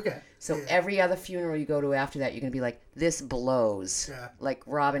standard. Okay. So Yeah. every other funeral you go to after that, you're gonna be like, "This blows." Yeah. Like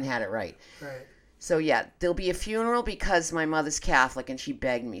Robin had it right. Right. So yeah, there'll be a funeral because my mother's Catholic and she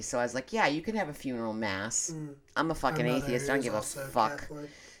begged me. So I was like, "Yeah, you can have a funeral mass." I'm a fucking My mother atheist. I don't is give a also fuck. Catholic.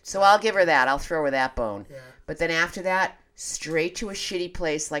 So I'll give her that. I'll throw her that bone. Yeah. But then after that, straight to a shitty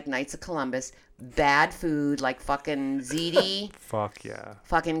place like Knights of Columbus. Bad food like fucking ziti. Fuck yeah.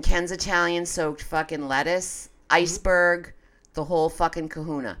 Fucking Ken's Italian soaked fucking lettuce, iceberg, the whole fucking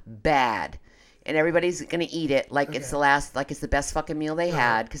kahuna. Bad. And everybody's gonna eat it like it's the best fucking meal they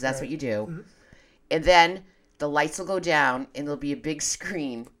had, because that's what you do. And then the lights will go down and there'll be a big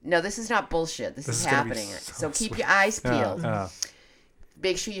screen. No, this is not bullshit. This is gonna be happening. so So keep sweet. your eyes peeled. Yeah.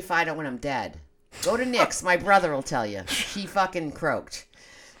 Make sure you find out when I'm dead. Go to Nick's. My brother will tell you. He fucking croaked.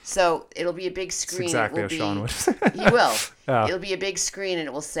 So it'll be a big screen. exactly it will how Sean be, would. He will. Yeah. It'll be a big screen, and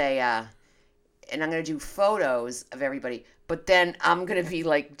it will say, and I'm going to do photos of everybody. But then I'm going to be,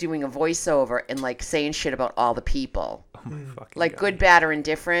 like, doing a voiceover and, like, saying shit about all the people. Oh my fucking Like, God. good, bad, or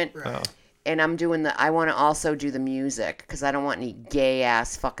indifferent. Oh, And I'm doing I want to also do the music because I don't want any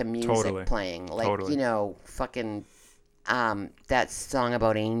gay-ass fucking music Totally. playing. Like, Totally. you know, fucking, that song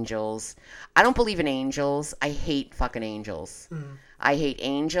about angels. I don't believe in angels. I hate fucking angels. I hate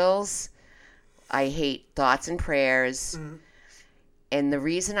angels. I hate thoughts and prayers. And the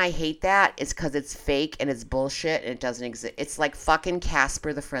reason I hate that is because it's fake and it's bullshit and it doesn't exist. It's like fucking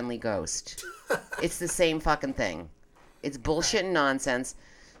Casper the Friendly Ghost. It's the same fucking thing. It's bullshit and nonsense.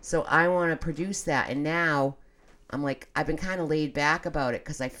 So I want to produce that. And now I'm like, I've been kind of laid back about it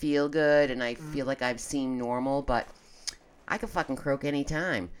because I feel good and I feel like I've seen normal, but I could fucking croak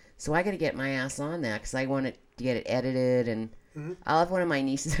anytime. So I got to get my ass on that because I want to get it edited and I'll have one of my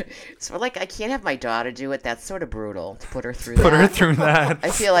nieces. So like, I can't have my daughter do it. That's sort of brutal to put her through Put that. her through that. I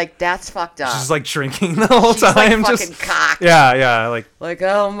feel like that's fucked up. She's like drinking the whole She's like time. fucking Just cocked. yeah, like Like,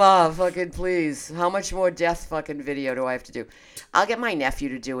 oh, Ma, fucking please. How much more death fucking video do I have to do? I'll get my nephew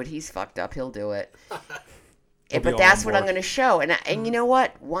to do it. He's fucked up. He'll do it. be But all that's on what I'm board. going to show. And you know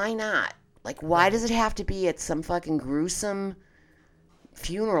what? Why not? Like, why does it have to be at some fucking gruesome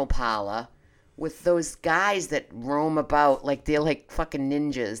funeral parlor with those guys that roam about like they're like fucking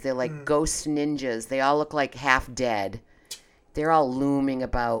ninjas? They're like ghost ninjas. They all look like half dead. They're all looming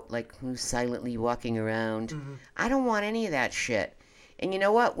about, like, who's silently walking around. I don't want any of that shit. And you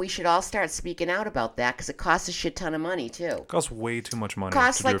know what? We should all start speaking out about that because it costs a shit ton of money, too. costs way too much money. It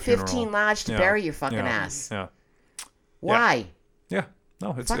costs to do like a funeral. 15 large to Yeah, bury your fucking yeah, ass. Yeah. Why? Yeah.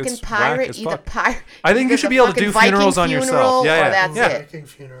 No, it's Fucking it's whack pirate, as either fuck. pirate. I think you either should the be able to fucking do Viking funerals on yourself. funeral Yeah, or yeah, that's yeah. it. Viking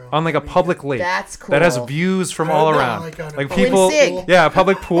funeral. On like a public lake. That's cool. That has views from all No, around. like on a Like public people. Quincy. Yeah,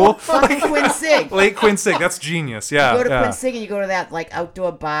 public pool. Fucking Quincy. Lake Quincy. That's genius. Yeah. You go to yeah. Quincy and you go to that like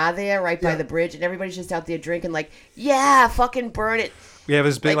outdoor bar there right by Yeah. the bridge and everybody's just out there drinking like, yeah, fucking burn it. We have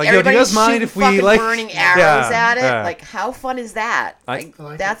this big like, yo, do you everybody's guys mind shooting if we fucking like burning arrows yeah, at it? yeah. Like, how fun is that? I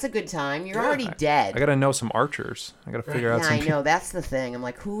like that's a good time. You're already I dead. gotta know some archers. I gotta figure out Yeah, some. I know. That's the thing. I'm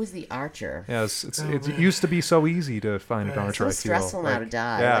like, who is the archer? Yeah, it man. used to be so easy to find an Yeah. archer. It's so I feel. stressful now to Like,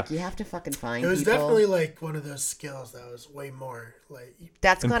 die. Yeah. Like, you have to fucking find It was people. definitely like one of those skills that was way more like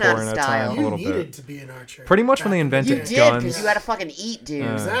That's gone out of important at style. times. you little needed bit. to be an archer. Pretty much when they back in the You invented day. did, guns. because you had to fucking eat,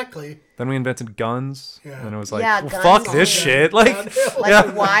 dude. Exactly. Then we invented guns, Yeah. and it was like, Yeah, well, guns fuck this too. shit. Like, Downhill. Like,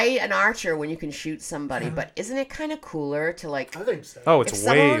 yeah. why an archer when you can shoot somebody? But isn't it kind of cooler to, like, I think so. oh, if it's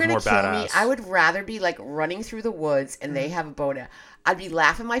someone were way gonna more kill badass. me, I would rather be, like, running through the woods and they have a bow now. I'd be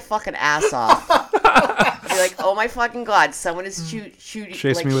laughing my fucking ass off. Be like, oh my fucking god, someone is shooting,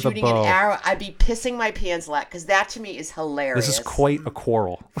 Chase like me with a shooting an bow. arrow. I'd be pissing my pants a lot because that to me is hilarious. This is quite a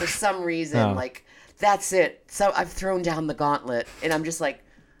quarrel. For some reason, Yeah. like, that's it. So I've thrown down the gauntlet and I'm just like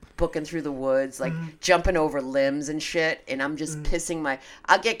booking through the woods, like jumping over limbs and shit. And I'm just pissing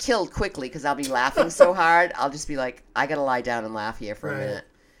I'll get killed quickly because I'll be laughing so hard. I'll just be like, I gotta lie down and laugh here for a Right. minute.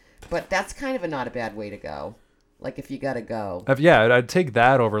 But that's kind of not a bad way to go. Like, if you gotta go. Yeah, I'd take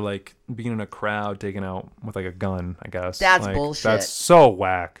that over like being in a crowd, taken out with like a gun. I guess That's Like, bullshit. That's so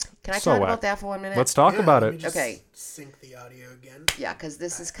whack. Can I so talk whack. about that for 1 minute? Let's talk Yeah, about let me it. just Okay. Sync the audio again. Yeah, because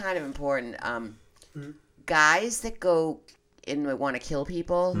this is kind of important. Guys that go and want to kill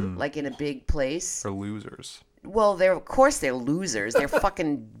people, like in a big place. For losers. Well, of course they're losers. They're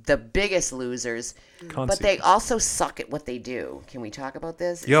fucking the biggest losers. But Cunts. they also suck at what they do. Can we talk about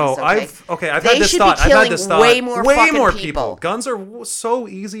this? Is Yo, this okay? I've They had this should thought. be I've had killing this thought. way more fucking people. Guns are so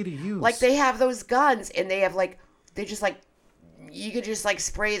easy to use. Like, they have those guns, and they have, like, they just, like, you could just, like,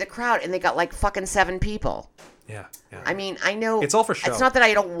 spray the crowd, and they got, like, fucking 7 people. yeah, yeah. I mean, I know It's all for show. It's not that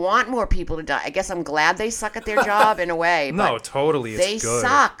I don't want more people to die. I guess I'm glad they suck at their job in a way. No, but totally. It's they good.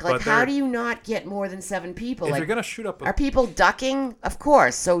 suck. Like, But how they're- do you not get more than 7 people? If Like, you're gonna shoot up, are people ducking? Of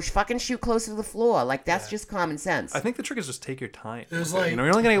course. So fucking shoot closer to the floor. Like, that's just common sense. I think the trick is just take your time. It was with it. like- you know,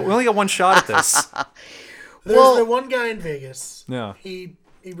 we only got one shot at this. There's Well- the one guy in Vegas. Yeah. He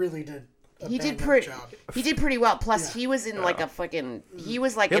really did. He did bang-up pretty. job. He did pretty well. Plus, Yeah. he was in like a fucking. He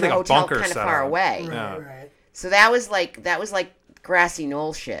was like He had in a like a hotel bunker kind of set far up. away. Right, Yeah. right. So that was like grassy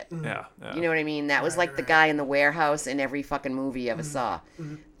knoll shit. Yeah, yeah. You know what I mean? That was like the right. guy in the warehouse in every fucking movie you ever saw.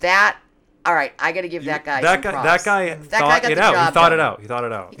 That. All right, I got to give that guy. some props. that guy That thought guy got it the out. He job thought done. it out. He thought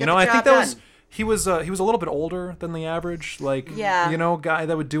it out. got You know, the I think job that was done. he was a little bit older than the average, like Yeah. you know, guy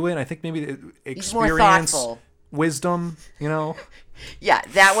that would do it. I think maybe He's more experience thoughtful. wisdom, you know. Yeah,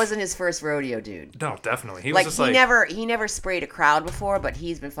 that wasn't his first rodeo, dude. No, definitely. He Like was just he never sprayed a crowd before, but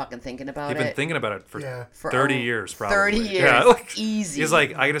he's been fucking thinking about he'd it. been thinking about it for Yeah. 30 years, probably. 30 years, Yeah, like, easy. He's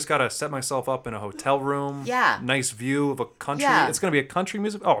like, I just gotta set myself up in a hotel room. Yeah. Nice view of a country. Yeah. It's gonna be a country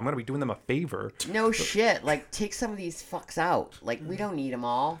music. Oh, I'm gonna be doing them a favor. No shit. Like, take some of these fucks out. Like, we don't need them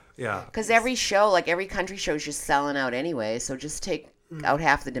all. Yeah. Because every show, like every country show, is just selling out anyway. So just take out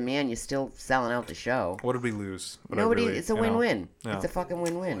half the demand. You're still selling out the show. What did we lose? What I Nobody. really- It's a you know, win-win. yeah. It's a fucking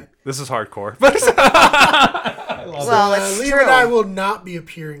win-win. This is hardcore. But Well, it's Liam true. and I will not be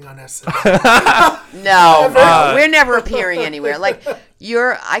appearing on SNL. No, we're never appearing anywhere. Like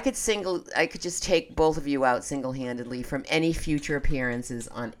I could just take both of you out single-handedly from any future appearances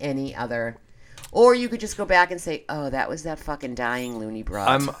on any other, or you could just go back and say, "Oh, that was that fucking dying loony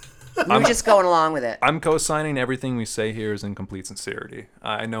broad." We were just going along with it. I'm co-signing everything we say here is in complete sincerity.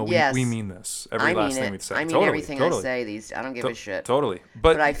 I know Yes. we mean this. Every I last mean thing we it. say. I mean Totally, everything totally. I say. I don't give a shit. Totally.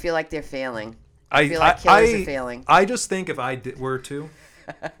 But I feel like they're failing. I feel like killers are failing. I just think if I were to,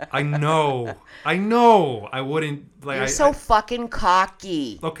 I know, I wouldn't like. You're so fucking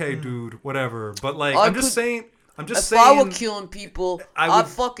cocky. okay, dude, whatever. But like, I I'm just could- saying. I'm just If I were saying. killing people, I I'd would-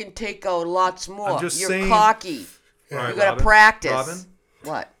 fucking take out lots more. just You're saying- cocky. All right, You gotta Robin, practice. Robin,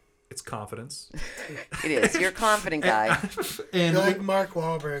 What? it's confidence. It is. You're a confident guy. And You're like Mark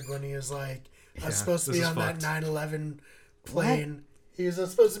Wahlberg when he was like, I was supposed to this be is on fucked. that 9/11 plane. He was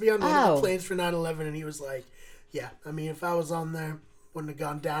supposed to be on one of Oh. the planes for 9/11, and he was like, yeah, I mean, if I was on there, wouldn't have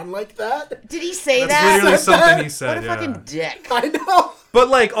gone down like that. Did he say that's that? literally something he What said. a yeah. fucking dick. I know. But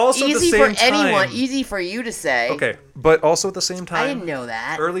like, also at the Easy same for anyone. time. Easy for you to say. Okay, but also at the same time. I didn't know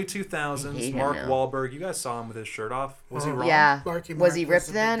that. Early I 2000s, hate him Mark now. Wahlberg. You guys saw him with his shirt off. Was he wrong? Yeah. Marky Was Mark he was ripped a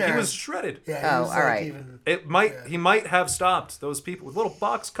big then? guy. Or? He was shredded. Yeah, he Oh, was all like right. even. He might have stopped those people with little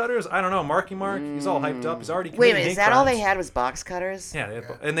box cutters. I don't know. Marky Mark, he's all hyped up. He's already Wait a committed minute. hate Is that all they crimes. had was box cutters? Yeah,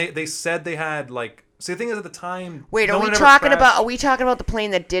 and they said they had like. See, the thing is, at the time. Wait, no are one we ever talking crashed. about? Are we talking about the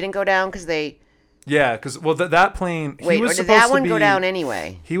plane that didn't go down because they? Yeah, because that plane. Wait, he was or did supposed that to one be, go down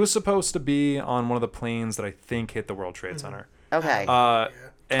anyway? He was supposed to be on one of the planes that I think hit the World Trade Center. Okay.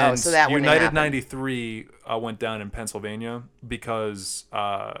 And so that wouldn't United happen. 93 went down in Pennsylvania because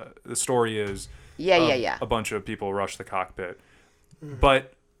the story is Yeah. a bunch of people rushed the cockpit.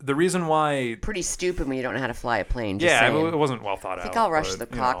 But the reason why, Pretty stupid when you don't know how to fly a plane. Just yeah, saying. it wasn't well thought out. I think I'll rush but,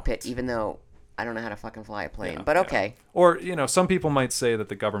 the you know, cockpit, even though I don't know how to fucking fly a plane. yeah, but yeah. okay. Or some people might say that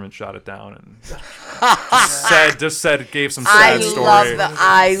the government shot it down and gave some I sad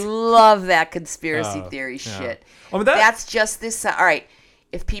story. love that conspiracy theory yeah. shit. I mean, That's just this. All right.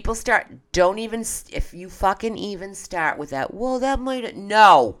 If people start, if you fucking even start with that, well, that might,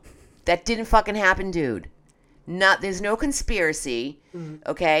 no, that didn't fucking happen, dude. There's no conspiracy,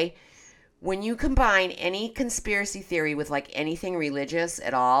 okay? When you combine any conspiracy theory with like anything religious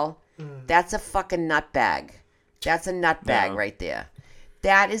at all, that's a fucking nutbag. That's a nutbag Yeah. right there.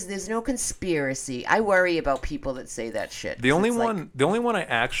 There's no conspiracy. I worry about people that say that shit. The 'cause only it's like, one I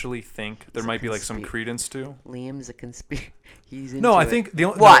actually think there It's a might be like some conspir- credence to. Liam's a conspiracy. He's into No, I it. think the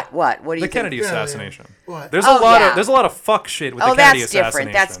only What do you the think? Kennedy Yeah, yeah. assassination. What? There's Oh, yeah. there's a lot of fuck shit with Oh, the Kennedy that's different.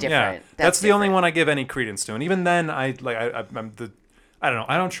 assassination. That's Yeah. different. That's the only different. one I give any credence to. And even then, I don't know.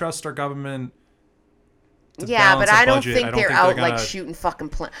 I don't trust our government. To Yeah, but balance a I don't budget. think I they're think out gonna, like shooting fucking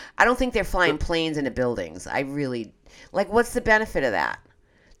planes. I don't think they're flying planes into buildings. I really like. What's the benefit of that?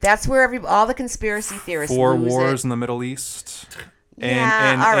 That's where all the conspiracy theorists four lose wars it. in the Middle East.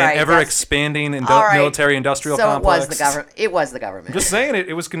 Yeah, and all right, ever that's- expanding All right. military industrial so complex. it was the government. It was the government. Just saying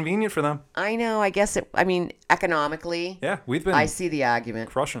it was convenient for them. I know. I guess it. I mean, economically, Yeah, we've been I see the argument.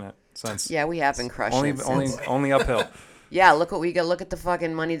 crushing it since. Yeah, we have been crushing only it only since. only uphill. Yeah, look what we got. Look at the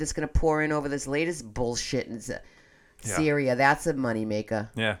fucking money that's gonna pour in over this latest bullshit in Syria. That's a moneymaker.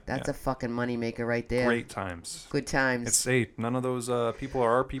 Yeah, That's yeah. a fucking moneymaker right there. Great times. Good times. It's none of those people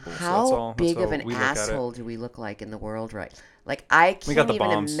are our people. How so that's all. big that's of how an we look at it. asshole do we look like in the world, right? Like I We got can't the even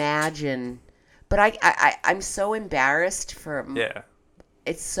bombs. imagine. But I'm so embarrassed for. Yeah.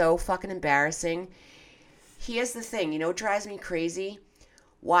 It's so fucking embarrassing. Here's the thing, what drives me crazy?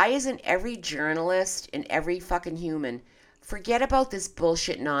 Why isn't every journalist and every fucking human forget about this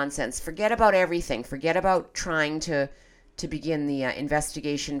bullshit nonsense? Forget about everything. Forget about trying to begin the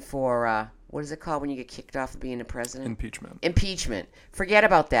investigation for what is it called when you get kicked off of being a president? Impeachment. Forget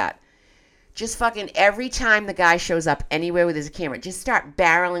about that. Just fucking every time the guy shows up anywhere with his camera, just start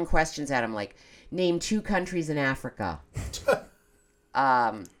barreling questions at him like, name 2 countries in Africa.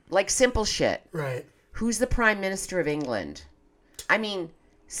 Like simple shit. Right. Who's the Prime Minister of England? I mean,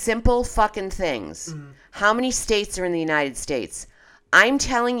 simple fucking things. How many states are in the United States? I'm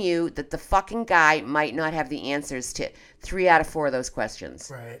telling you that the fucking guy might not have the answers to 3 out of 4 of those questions.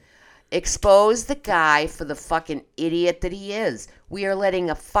 Right. Expose the guy for the fucking idiot that he is. We are letting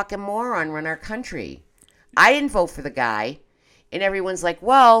a fucking moron run our country. I didn't vote for the guy. And everyone's like,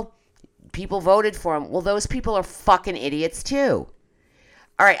 well, people voted for him. Well, those people are fucking idiots too.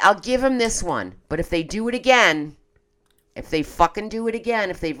 All right, I'll give him this one. But if they do it again, if they fucking do it again,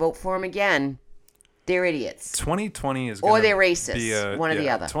 if they vote for him again, they're idiots. 2020 is Or gonna they're racist. be One or the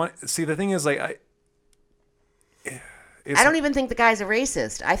other. See, the thing is, like, I don't even think the guy's a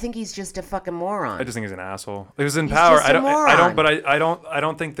racist. I think he's just a fucking moron. I just think he's an asshole. He was in He's power. just a moron. I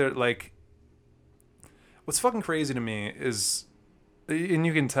don't think they're like. What's fucking crazy to me is, and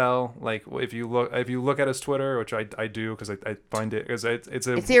you can tell, like, if you look at his Twitter, which I do because I find it because it's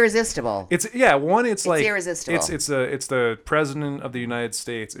irresistible. It's like irresistible. It's the president of the United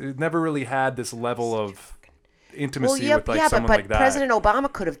States. It never really had this level of intimacy with like someone but like that. President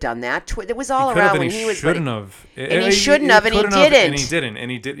Obama could have done that. It was all He could have, around and when he was. shouldn't have. And he shouldn't have, and he didn't. And he didn't,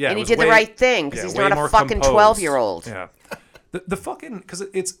 and he did. Yeah, and it he was did the way- right thing because yeah, he's way not a more fucking composed. 12-year-old. Yeah, the fucking because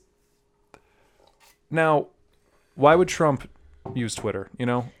it's now. Why would Trump use Twitter? You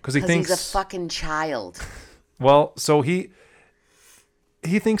know, because he thinks he's a fucking child. Well, so he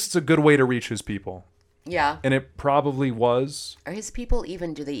thinks it's a good way to reach his people, Yeah. and it probably was. Are his people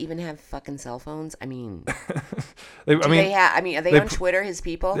even? Do they even have fucking cell phones? I mean, Are are they on Twitter? His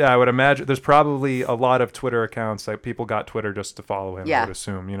people? Yeah, I would imagine there's probably a lot of Twitter accounts that people got Twitter just to follow him. Yeah. I would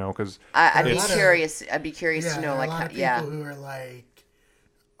assume, you know, because I'd be lot of- curious. I'd be curious to know, a like, lot of people yeah. who are like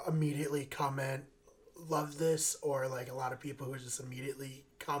immediately comment, love this, or like a lot of people who just immediately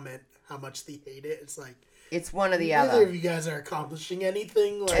comment how much they hate it. It's like It's one or the neither other. of you guys are accomplishing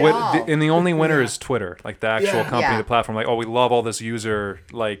anything. Like, all. and the only winner Yeah. is Twitter, like the actual Yeah. company, Yeah. the platform. Like, oh, we love all this user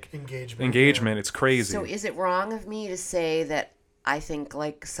like Engagement. It's crazy. So is it wrong of me to say that I think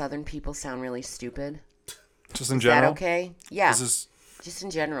like Southern people sound really stupid? Just in Is general. that okay? Yeah. This is Just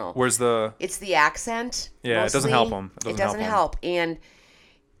in general. where's the It's the accent. Yeah, it doesn't mostly. help him. It doesn't help. And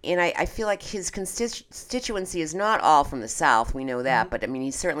I feel like his constituency is not all from the South. We know that. But, I mean,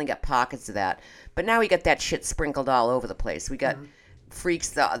 he's certainly got pockets of that. But now we got that shit sprinkled all over the place. We got freaks,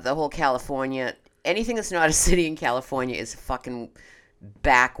 the whole California. Anything that's not a city in California is fucking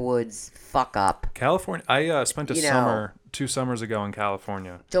backwoods fuck up. California? I spent a You know. summer 2 summers ago in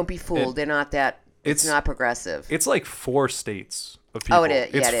California. Don't be fooled. They're not that. It's not progressive. It's like 4 states of people. Oh, it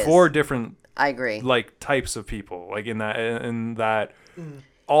is. Yeah, It's it is. 4 different I agree. like types of people, like in that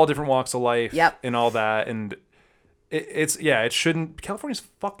all different walks of life. Yep. And all that, and it shouldn't. California's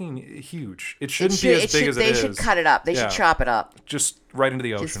fucking huge. It shouldn't be as big as it is. They should cut it up. They Yeah. should chop it up. Just right into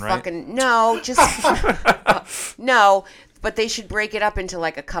the ocean, Just right? fucking no, just no. But they should break it up into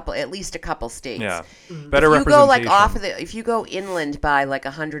like at least a couple states. Yeah. Better If you go like representation. if you go inland by like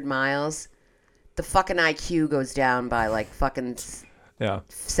 100 miles, the fucking IQ goes down by like fucking Yeah.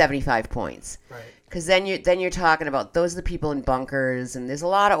 75 points. Right. Because then you're talking about those are the people in bunkers, and there's a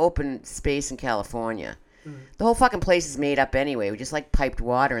lot of open space in California. The whole fucking place is made up anyway. We just like piped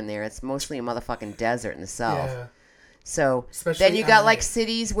water in there. It's mostly a motherfucking desert in the south. Yeah. So Especially then you got LA. like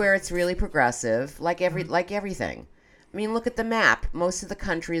cities where it's really progressive, like everything. I mean, look at the map. Most of the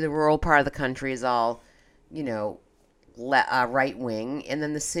country, the rural part of the country, is all, you know, right wing, and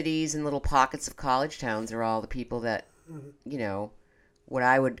then the cities and little pockets of college towns are all the people that, you know, what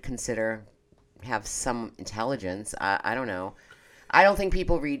I would consider have some intelligence. I don't know. I don't think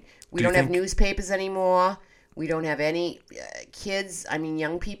people read. We Do you don't have think- newspapers anymore. We don't have any kids. I mean,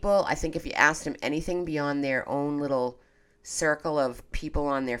 young people. I think if you asked them anything beyond their own little circle of people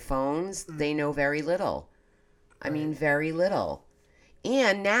on their phones, they know very little. I mean, very little.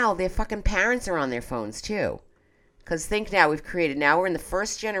 And now their fucking parents are on their phones too. Because think now, now we're in the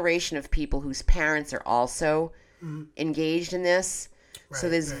first generation of people whose parents are also engaged in this. So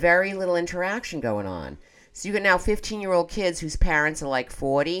Right, there's right. very little interaction going on. So you got now 15-year-old kids whose parents are like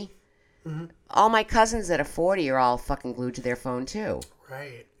 40. All my cousins that are 40 are all fucking glued to their phone too.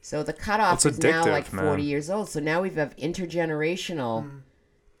 Right. So the cutoff It's is now addictive, like 40 man. years old. So now we have intergenerational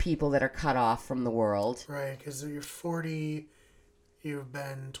people that are cut off from the world. Right. Because you're 40. You've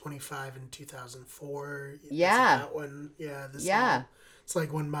been 25 in 2004. Yeah. That one. Yeah. This Yeah. one. It's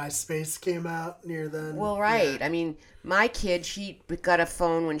like when MySpace came out near then. Well, right. I mean, my kid, she got a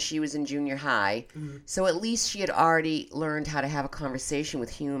phone when she was in junior high. So at least she had already learned how to have a conversation with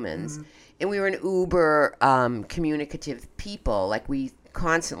humans. And we were an uber communicative people. Like, we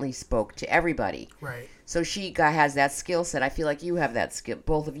constantly spoke to everybody. Right. So she has that skill set. I feel like you have that skill.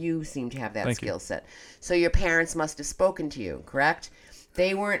 Both of you seem to have that Thank you. skill set. So your parents must have spoken to you, correct?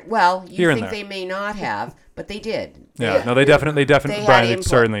 They weren't, well, you Here and think there. they may not have, but they did. Yeah, no, they definitely, They Brian, had they input.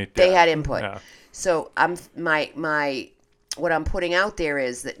 certainly. They yeah. had input. Yeah. So what I'm putting out there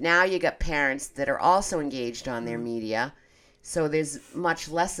is that now you got parents that are also engaged on their media, so there's much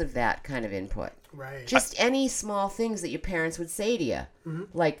less of that kind of input. Right. Just any small things that your parents would say to you,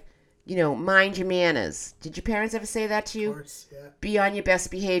 like, mind your manners. Did your parents ever say that to you? Of course, yeah. Be on your best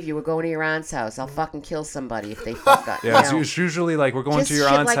behavior. We're going to your aunt's house. I'll fucking kill somebody if they fuck up. Yeah, it's usually like, we're going Just to your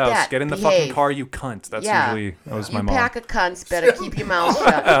shit aunt's like house. that. Get in the Behave. fucking car, you cunt. That's usually, that was my You mom. pack of cunts, better keep your mouth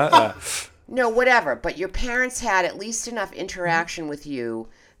shut. No, whatever. But your parents had at least enough interaction with you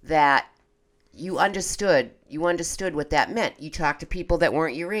that you understood what that meant. You talked to people that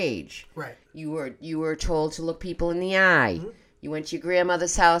weren't your age. Right. You were told to look people in the eye. You went to your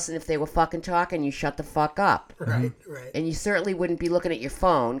grandmother's house, and if they were fucking talking, you shut the fuck up. Right. Right. And you certainly wouldn't be looking at your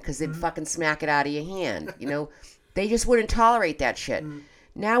phone because they'd fucking smack it out of your hand. They just wouldn't tolerate that shit.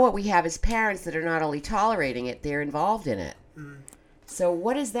 Now what we have is parents that are not only tolerating it, they're involved in it. So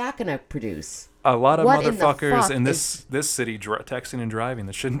what is that going to produce? A lot of What in the motherfuckers fuck in is- this city texting and driving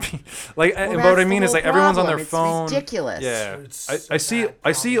that shouldn't be. Like, Well, and that's what I the mean is whole like everyone's on their problem. It's phone. ridiculous. Yeah, It's I a see. bad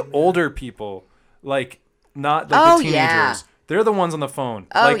I see problem, man. older people, like not like Oh, the teenagers. yeah. They're the ones on the phone.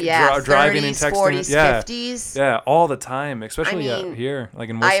 Oh, like, yeah. driving and 30s, texting. 40s, yeah, 50s. yeah, all the time. Especially I mean, here, like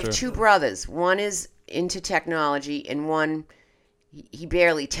in I Worcester. have two brothers. One is into technology, and one, he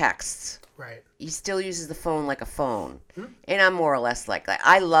barely texts. Right. He still uses the phone like a phone. And I'm more or less like that.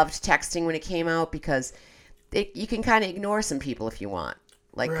 I loved texting when it came out because you can kind of ignore some people if you want.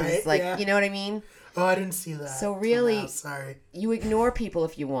 Like, 'cause Right, it's like, yeah. you know what I mean? Oh, I didn't see that. So till really- now, sorry. You ignore people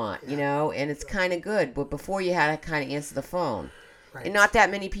if you want, and it's kind of good. But before you had to kind of answer the phone. Right. And not that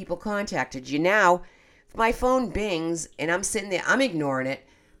many people contacted you. Now, if my phone bings and I'm sitting there, I'm ignoring it.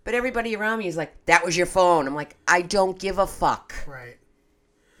 But everybody around me is like, that was your phone. I'm like, I don't give a fuck. Right.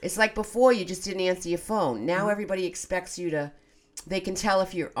 It's like before you just didn't answer your phone. Now everybody expects you to, they can tell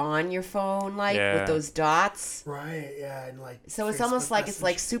if you're on your phone, like Yeah. with those dots. Right. Yeah. And like. So it's Facebook almost like it's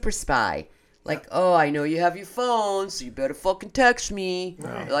like Messenger. super spy. Like, oh, I know you have your phone, so you better fucking text me.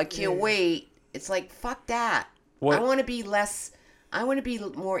 Right. I can't Yeah. wait. It's like, fuck that. What- I want to be less, I want to be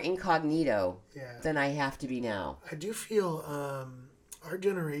more incognito Yeah. than I have to be now. I do feel our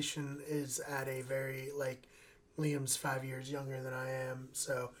generation is at a very like Liam's 5 years younger than I am,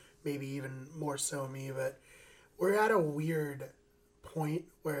 so maybe even more so me, but we're at a weird point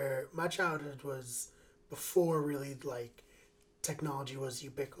where my childhood was before really like technology was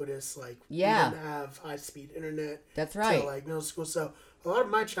ubiquitous. Like Yeah. we didn't have high speed internet. That's till, right. like middle school. So a lot of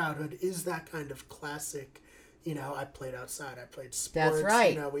my childhood is that kind of classic. I played outside. I played sports.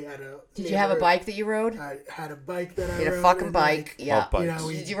 right. We had a. Did you have a bike that you rode? I had a bike that I You had a rode, fucking and, bike. like, Yeah. bikes.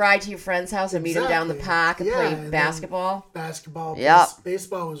 we- Did you ride to your friend's house and meet him down the Exactly. park and Yeah, play and then- basketball? Basketball. Yep.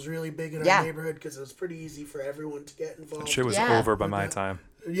 Baseball was really big in Yeah. our neighborhood because it was pretty easy for everyone to get involved. Shit was Yeah. over by my time.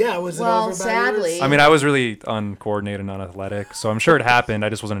 Yeah, was it Well, over by sadly- yours? I mean, I was really uncoordinated and unathletic, so I'm sure it happened. I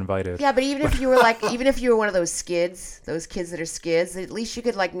just wasn't invited. Yeah, but even if you were like, even if you were one of those skids, those kids that are skids, at least you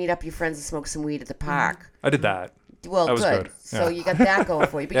could like meet up your friends and smoke some weed at the park. I did that. Well, That was good. good. So Yeah. you got that going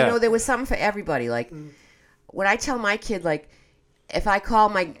for you. But Yeah. there was something for everybody. Like when I tell my kid, like, if I call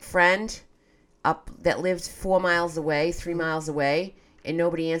my friend up that lived 4 miles away, 3 miles away, and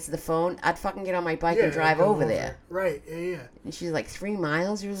nobody answered the phone, I'd fucking get on my bike and drive go over there. Right. Yeah. Yeah. And she's like, 3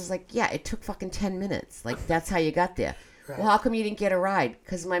 miles? Yours is like, yeah, it took fucking 10 minutes. Like, that's how you got there. Right. Well, how come you didn't get a ride?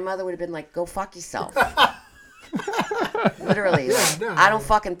 Because my mother would have been like, go fuck yourself. Literally. Like, no, I don't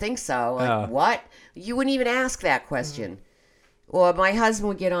fucking think so. Like, Yeah. what? You wouldn't even ask that question. Or my husband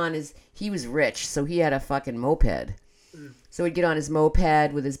would get on he was rich, so he had a fucking moped. So he'd get on his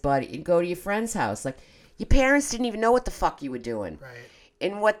moped with his buddy and go to your friend's house. Like, your parents didn't even know what the fuck you were doing.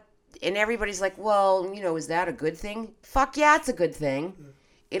 Right. And everybody's like, well, is that a good thing? Fuck yeah, it's a good thing.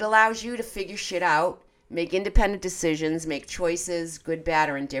 It allows you to figure shit out, make independent decisions, make choices, good, bad,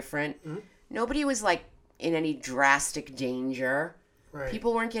 or indifferent. Nobody was like in any drastic danger. Right.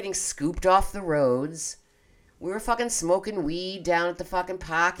 People weren't getting scooped off the roads. We were fucking smoking weed down at the fucking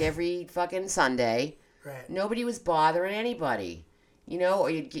park every fucking Sunday. Right. Nobody was bothering anybody. Or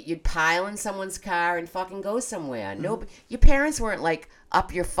you'd pile in someone's car and fucking go somewhere. No, your parents weren't like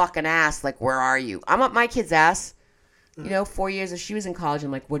up your fucking ass. Like, where are you? I'm up my kid's ass. 4 years as she was in college.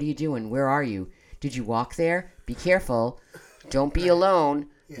 I'm like, what are you doing? Where are you? Did you walk there? Be careful. Don't be alone.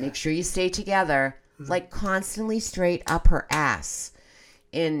 Make sure you stay together. Like constantly straight up her ass.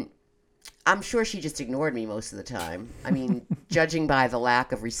 And I'm sure she just ignored me most of the time. I mean, judging by the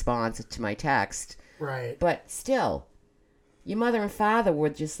lack of response to my text. Right. But still, your mother and father were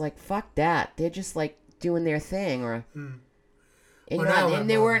just like, fuck that. They're just like doing their thing. And, Well, now my and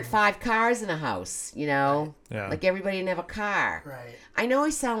there mom- weren't 5 cars in a house, you know? Yeah. Like everybody didn't have a car. Right. I know I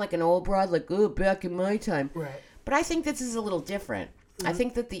sound like an old broad, like, oh, back in my time. Right. But I think this is a little different. I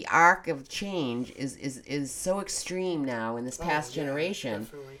think that the arc of change is so extreme now in this past generation.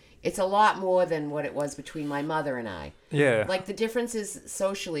 Definitely. It's a lot more than what it was between my mother and I. Yeah. Like the differences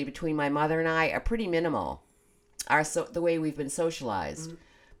socially between my mother and I are pretty minimal. The way we've been socialized.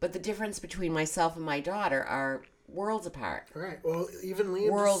 But the difference between myself and my daughter are worlds apart. Right. Well, even Liam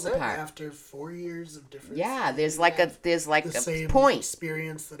Worlds just said apart. after 4 years of difference. Yeah, there's like a the a same point.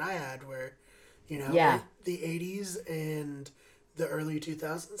 experience that I had where, Yeah. like the 80s and the early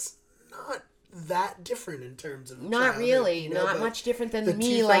 2000s, not that different in terms of Not childhood, really, but not much different than the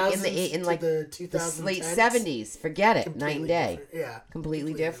me. Like in 2000s like to the the 2010s, late 70s. Forget it, night and completely day. different. Yeah,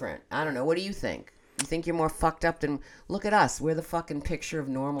 Completely different. I don't know. What do you think? You think you're more fucked up than? Look at us. We're the fucking picture of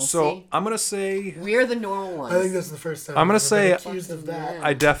normalcy. So I'm gonna say We're the normal ones. I think this is the first time I'm gonna I've ever been say- accused of that. Yeah.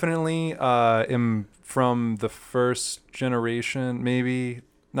 I definitely am from the first generation, maybe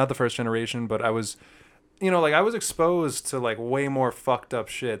not the first generation, but I was, like I was exposed to like way more fucked up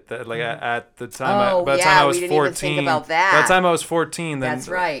shit that like at the time. Oh, by the yeah, time I we was didn't even 14, think about that. By the time I was 14, then That's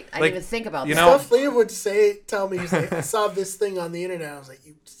right. I like, didn't even think about you that. know- Stuff Liam would tell me, he's like, I saw this thing on the internet. I was like,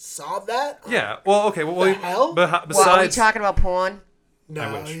 you saw that? Yeah. Well, okay. Well, The hell? But What, are we besides, talking about porn? No,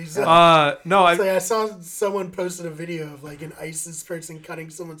 I wish. he's no, it's like I saw someone posted a video of like an ISIS person cutting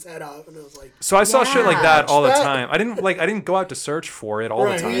someone's head off, and I was like, So I saw shit like that all the That- time. I didn't go out to search for it all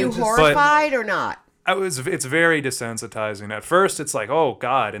Right. the Were time. Were you just- horrified or not? It's very desensitizing. At first, it's like, oh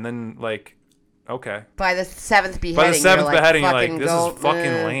god, and then like, okay. By the 7th beheading, By the seventh you're beheading, you're fucking like, this go- is fucking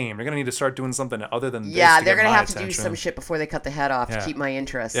eh. lame. You're gonna need to start doing something other than this. Yeah, to they're get gonna my have to do attention. some shit before they cut the head off Yeah. to keep my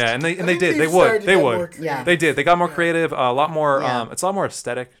interest. Yeah, and they I think did. They they've started would. to They get more would. creative. Yeah. They did. They got more creative. A lot more. Yeah. It's a lot more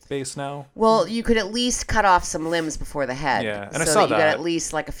aesthetic based now. Well, you could at least cut off some limbs before the head. Yeah, and I so saw that you got that. at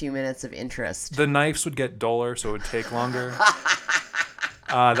least like a few minutes of interest. The knives would get duller, so it would take longer.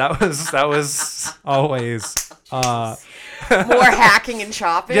 That was always. More hacking and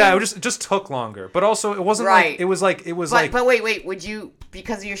chopping. Yeah, it just took longer, but also it wasn't Right. like it was like But wait, would you,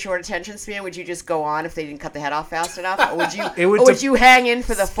 because of your short attention span, would you just go on if they didn't cut the head off fast enough, or would you? It would or would dep- you hang in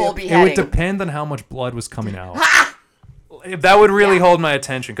for the full it beheading? would depend on how much blood was coming out. That would really Yeah. hold my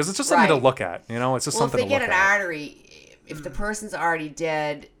attention because it's just something to Right. look at. It's just Well, if something they to get look an at. artery, if the person's already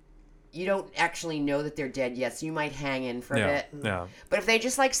dead, you don't actually know that they're dead yet, so you might hang in for a Yeah, bit. yeah. But if they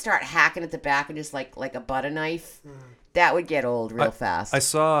just like start hacking at the back and just like a butter knife, that would get old real fast. I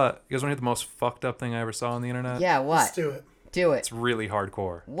saw. You guys want to hear the most fucked up thing I ever saw on the internet? Yeah, what? let's do it. Do it. It's really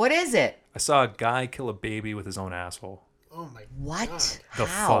hardcore. What is it? I saw a guy kill a baby with his own asshole. Oh my What? God. The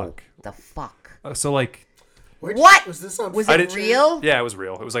How? fuck? The fuck? So like, What? Was this on Was I it didn't- real? yeah, it was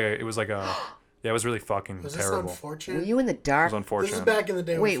real. It was like a. Yeah, it was really fucking Was this terrible. on 4chan? Were you in the It dark? was on 4chan. This is back in the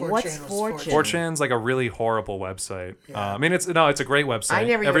day Wait, when 4chan what's was 4chan? 4chan's like a really horrible website. I mean, it's a great website. I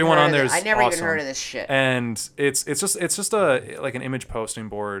never Everyone even on heard there of is it. I never awesome. even heard of this shit. And it's just a like an image posting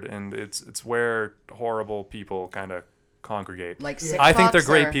board, and it's where horrible people kind of congregate. Like sick I think fucks, they're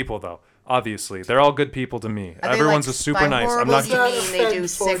great or- people though. Obviously, they're all good people to me. Are they, Everyone's like, a super by nice. I'm horrible not you mean they do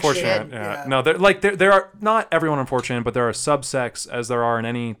sick 4chan. shit? 4chan. Yeah. Yeah. No, they're like there are not everyone on 4chan, but there are subsects as there are in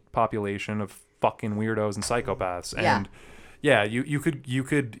any population of fucking weirdos and psychopaths. Yeah. And yeah, you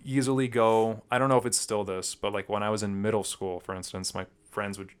could easily go. I don't know if it's still this, but like when I was in middle school, for instance, my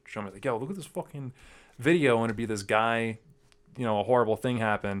friends would show me like, "Yo, look at this fucking video," and it'd be this guy, a horrible thing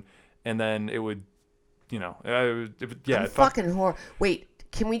happen, and then it would, I'm fucking horror. Wait,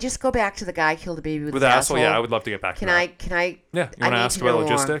 can we just go back to the guy killed a baby with with his the asshole? asshole. Yeah, I would love to get back Can to I? that. Can I? Yeah, you I want to need ask to about know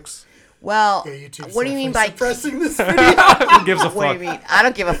more. logistics? Well, Yeah, YouTube's what do you mean by? suppressing this video? Who gives a fuck? What do you mean? I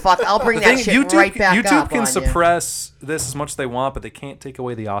don't give a fuck. I'll bring that shit YouTube, right back YouTube up can on suppress this as much as they want, but they can't take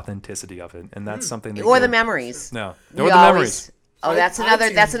away the authenticity of it, and that's something they you. Or do. the memories. No, We or the always- memories. Oh, that's I- another.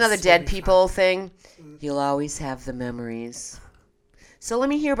 That's iTunes another will dead be people thing. You'll always have the memories. So let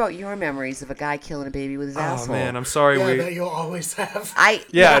me hear about your memories of a guy killing a baby with his Oh asshole. man, I'm sorry. Yeah, we that you'll always have.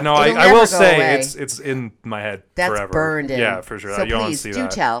 Yeah, it'll I never will go say away. it's in my head That's forever. burned in. Yeah, for sure. So You don't please see do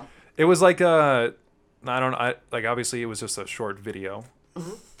that. tell. It was like like obviously it was just a short video.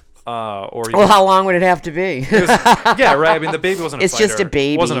 Or you Well, how long would it have to be? yeah, right. I mean, the baby wasn't. It's a fighter. just a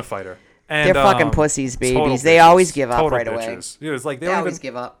baby. Wasn't a fighter. And, They're fucking pussies, babies. total They bitches. always give up Total right away. bitches. Yeah, it's like They don't always even-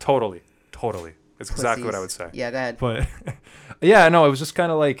 give up. Totally. It's exactly what I would Pussies. say. Yeah, go ahead. But yeah, no, it was just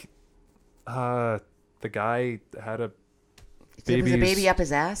kind of like the guy had a Was a baby's baby up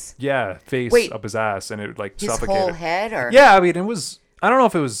his ass? face Wait. up his ass, and it like His suffocated. whole head, or Yeah, I mean, it was. I don't know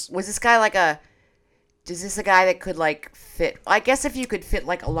if it was. was this guy like a? Is this a guy that could like fit? I guess if you could fit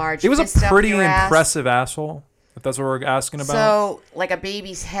like a large. It was fist a up pretty your ass. impressive asshole. If that's what we're asking about. So, like a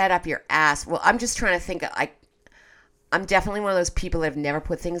baby's head up your ass. Well, I'm just trying to think. I'm definitely one of those people that have never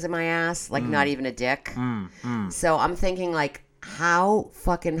put things in my ass, like not even a dick. So I'm thinking, like, how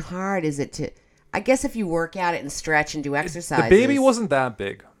fucking hard is it to? I guess if you work at it and stretch and do exercises. The baby wasn't that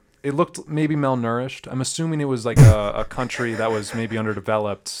big. It looked maybe malnourished. I'm assuming it was like a country that was maybe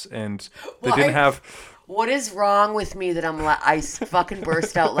underdeveloped and they didn't have. What is wrong with me that I fucking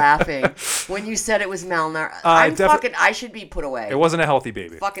burst out laughing when you said it was malnourished? I should be put away. It wasn't a healthy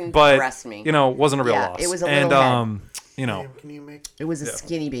baby. Fucking but, depressed me. You know, wasn't a real Yeah, loss. it was a and little head. you know, Can you make? It was a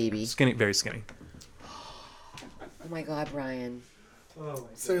skinny baby. skinny, very skinny. Oh my God, Brian.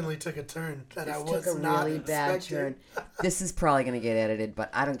 Certainly took a turn that I This was took a not really bad expecting. turn. This is probably going to get edited, but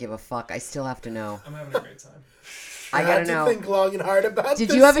I don't give a fuck. I still have to know. I'm having a great time. I had gotta to know. think long and hard about Did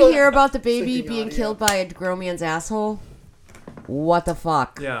this you ever one. hear about the baby Thinking being audio. killed by a grown man's asshole? What the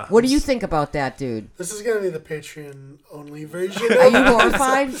fuck? Yeah. What do you think about that, dude? This is gonna be the Patreon only version. Are you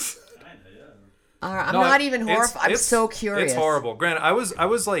horrified? Kinda, yeah. I'm No, not even it's- horrified. I'm it's- so curious. It's horrible. Granted, I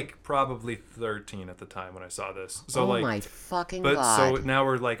was like probably 13 at the time when I saw this. So Oh like, my fucking but God. so now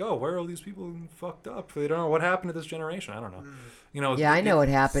we're like, oh, where are all these people fucked up? They don't know what happened to this generation. I don't know. You know. Yeah, I know what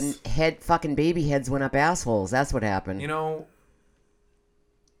happened. Fucking baby heads went up assholes. That's what happened. You know,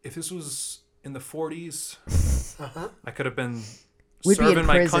 if this was in the 40s, I could have been We'd be in serving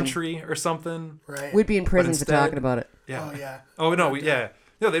my prison. country or something. Right. We'd be in prison for instead- talking about it. Yeah. Oh yeah. Oh no, yeah.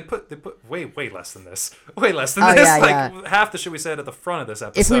 No, they put way less than this. Way less than Oh, this. yeah, like yeah. half the shit we said at the front of this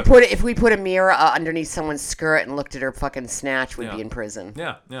episode. If we put a mirror underneath someone's skirt and looked at her fucking snatch, we'd Yeah. be in prison.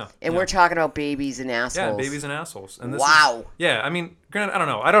 Yeah. And yeah. we're talking about babies and assholes. Yeah, babies and assholes. And this Wow. Is, yeah, I mean, granted, I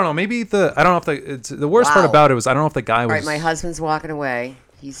don't know. Maybe I don't know if the worst part Wow. about it was I don't know if the guy was. All right, my husband's walking away.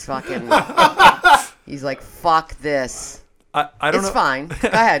 He's fucking. He's like, fuck this. I don't It's know. fine. Go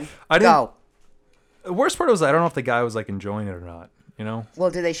ahead. I didn't- Go. The worst part was I don't know if the guy was like enjoying it or not. You know? Well,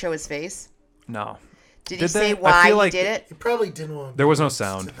 did they show his face? No. Did he Did say they? I why feel he like- did it? You probably didn't want. There was no to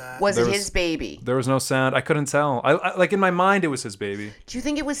sound. that. Was There it was- his baby? There was no sound. I couldn't tell. I like in my mind it was his baby. Do you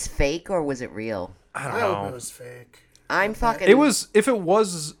think it was fake or was it real? I I don't hope it know. was fake. I'm fucking. It was if it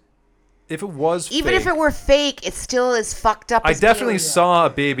was Even if fake, it were fake, it still is fucked up. I as definitely being- saw a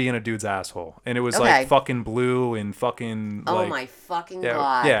baby in a dude's asshole, and it was Okay. like fucking blue and fucking. Oh like, my fucking yeah,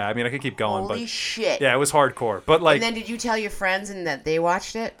 God. yeah. I mean, I could keep going, Holy but shit. yeah, it was hardcore. But like, And then did you tell your friends and that they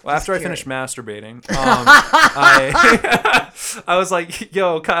watched it? well, after I Just finished curious. masturbating, I was like,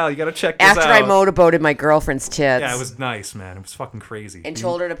 "Yo, Kyle, you gotta check this After out." I motorboated my girlfriend's tits. Yeah, it was nice, man. It was fucking crazy. and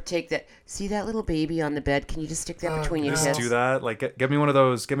told her to take that. See that little baby on the bed? Can you just stick that between your no. tits? do that. Like, get me one of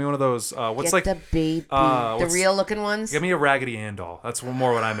those. Get me one of those. What's Get like? the baby, the what's- real looking ones. Give me a Raggedy Ann doll. That's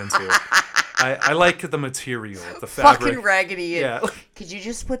more what I'm into. I like the material, the fabric. Fucking Raggedy Ann. Yeah. Could you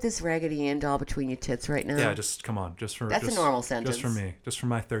just put this Raggedy Ann doll between your tits right now? Yeah, just come on, just for That's a just, normal sentence. Just for me, just for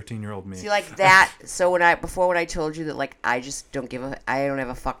my 13-year-old me. See, like that. So when I told you that, like, I just don't I don't have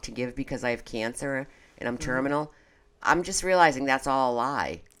a fuck to give because I have cancer and I'm terminal. I'm just realizing that's all a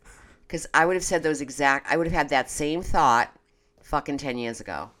lie. Because I would have said I would have had that same thought, fucking 10 years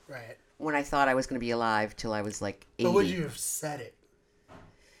ago Right. when I thought I was going to be alive till I was like 80. But would you have said it?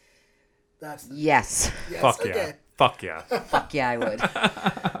 That's Yes. yes, Fuck okay. yeah, fuck yeah, Fuck yeah, I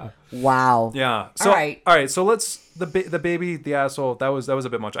would. Wow. yeah. So All right. all right. So let's the baby, the asshole. That was a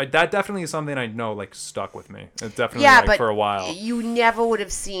bit much. That definitely is something I know like stuck with me. It definitely Yeah, like, but for a while. you never would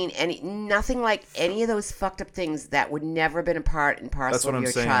have seen nothing like any of those fucked up things that would never have been a part and That's parcel what of I'm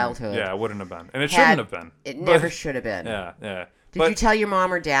your saying. childhood. Yeah, it wouldn't have been, and it Had- shouldn't have been. It But- never should have been. Yeah, yeah. Did you tell your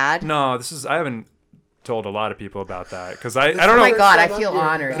mom or dad? No, I haven't told a lot of people about that because I don't Oh know. my God, I First time feel I'm hearing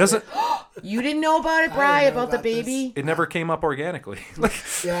honored. It doesn't. You didn't know about it, I Bri, didn't know about the about this. baby? It never came up organically. Like,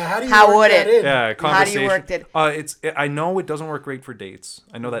 Yeah, how do you How work would that it? in? yeah, How do you conversation. work that? I know it doesn't work great for dates.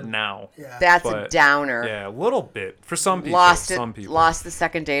 I know that now. Yeah. That's a But- downer. Yeah, a little bit for some people. Lost it. Some people. Lost the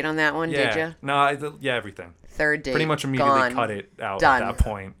second date on that one, Yeah. did you? No, yeah, everything. Third date. Pretty much immediately gone. cut it out Done. at that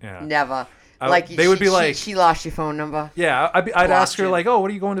point. Yeah. Never. They would be like- she lost your phone number. Yeah, I'd Blocked ask her you. like, "Oh, what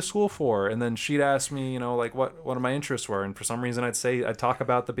are you going to school for?" And then she'd ask me, you know, like what my interests were, and for some reason I'd talk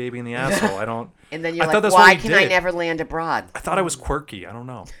about the baby in the asshole. I don't. And then you're I thought like, that's what why we can I did. never land abroad? I thought I was quirky. I don't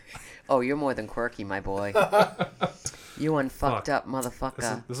know. Oh, you're more than quirky, my boy. You unfucked Fuck. up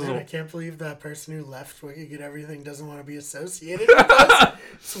motherfucker. This is Man, I a, can't believe that person who left Wicked Get Everything doesn't want to be associated with us.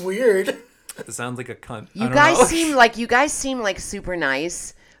 It's weird. it sounds like a cunt. I You don't guys know. seem like super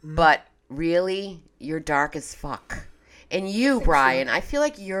nice, but really, you're dark as fuck. And you, Brian, I feel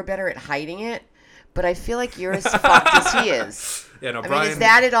like you're better at hiding it, but I feel like you're as fucked as he is. Yeah, no, I Brian. mean, is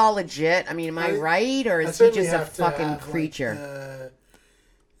that at all legit? I mean, am I right, or I is he certainly just a have to fucking have, like, creature?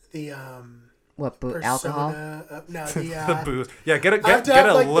 the What, alcohol? No, The booth. Yeah, get I have to get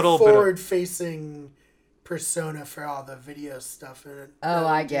have a like little the bit of. forward-facing persona for all the video stuff. Oh,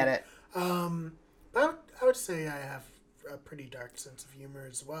 I get it. I would say I have a pretty dark sense of humor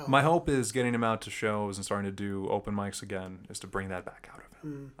as well. My hope is getting him out to shows and starting to do open mics again is to bring that back out of Hmm.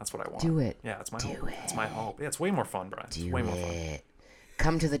 him. That's what I want. Do it. Yeah, it's my hope. It's my hope. Yeah, it's way more fun, Brian. It's way more fun.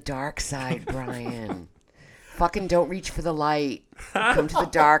 Come to the dark side, Brian. Fucking don't reach for the light. Come to the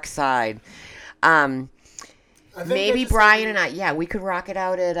dark side. I think Maybe I just- Brian and I, we could rock it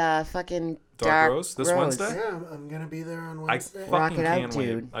out at fucking Dark Rose this Wednesday? Yeah, I'm gonna be there on I Wednesday. fucking it out, can't wait.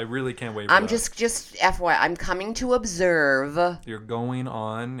 dude. I really can't wait for I'm that. just FYI, I'm coming to observe. You're going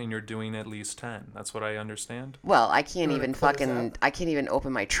on and you're doing at least 10. That's what I understand. Well, I can't wanna even close fucking, out? I can't even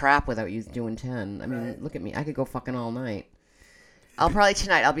open my trap without you doing 10. I mean, Right. look at me. I could go fucking all night. I'll probably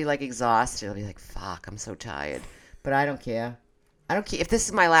tonight, I'll be like exhausted. I'll be like, fuck, I'm so tired. But I don't care. I don't care. If this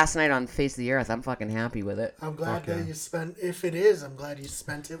is my last night on Face of the Earth, I'm fucking happy with it. I'm glad Fuck yeah. that you spent. If it is, I'm glad you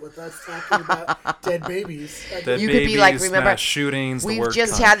spent it with us talking about dead babies. Dead You could be like, babies, remember, mass shootings, the We've word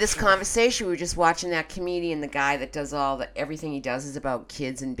just cunt. had this conversation. We were just watching that comedian, the guy that does everything he does is about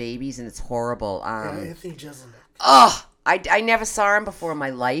kids and babies, and it's horrible. Anthony Jeselnik. Oh, I never saw him before in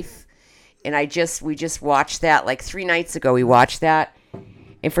my life, and we just watched that like 3 nights ago. We watched that,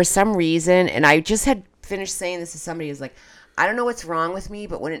 and for some reason, and I just had finished saying this to somebody who's like, I don't know what's wrong with me,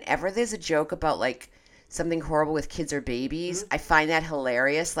 but whenever there's a joke about like something horrible with kids or babies, I find that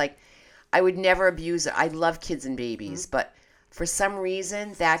hilarious. Like, I would never abuse it. I love kids and babies, but for some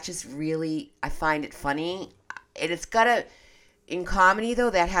reason, that just really, I find it funny. And it's gotta, in comedy though,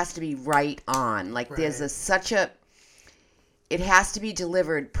 that has to be right on. Like, there's it has to be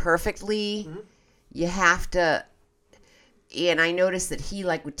delivered perfectly. You have to, and I noticed that he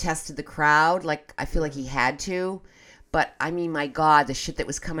like would tested the crowd. Like, I feel like he had to. But, I mean, my God, the shit that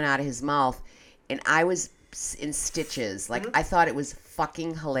was coming out of his mouth. And I was in stitches. Like, I thought it was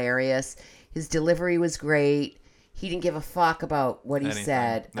fucking hilarious. His delivery was great. He didn't give a fuck about what he Anything.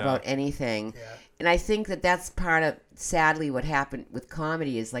 said, No. about anything. Yeah. And I think that that's part of, sadly, what happened with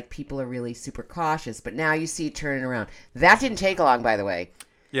comedy is, like, people are really super cautious. But now you see it turning around. That didn't take long, by the way.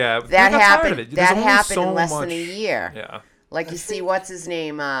 Yeah, we That got tired happened. of it. That There's only happened so in less much- than a year. Yeah. Like, you see, what's his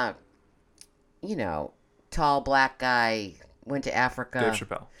name? You know, tall black guy, went to Africa. Dave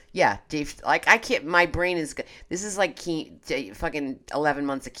Chappelle. Yeah, Dave. Like, I can't. My brain is. This is like fucking 11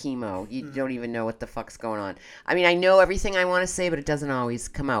 months of chemo. You don't even know what the fuck's going on. I mean, I know everything I want to say, but it doesn't always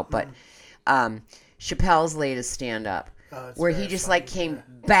come out. But Chappelle's latest stand up, It's where he very just funny, like came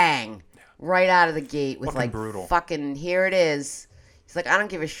bang right out of the gate with Fucking like brutal. fucking here it is. He's like, I don't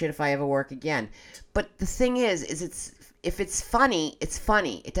give a shit if I ever work again. But the thing is if it's funny, it's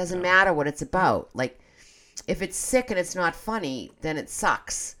funny. It doesn't matter what it's about. Like, if it's sick and it's not funny, then it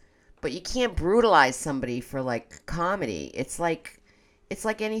sucks. But you can't brutalize somebody for like comedy. It's like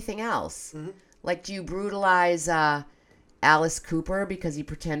anything else. Like, do you brutalize Alice Cooper because he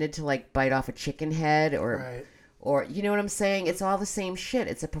pretended to like bite off a chicken head Right. or you know what I'm saying? It's all the same shit.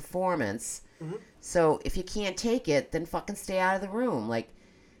 It's a performance. So if you can't take it, then fucking stay out of the room. Like,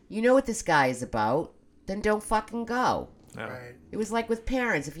 you know what this guy is about, then don't fucking go. Yeah. Right. It was like with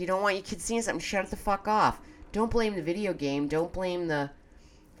parents. If you don't want your kids seeing something, shut it the fuck off. Don't blame the video game. Don't blame the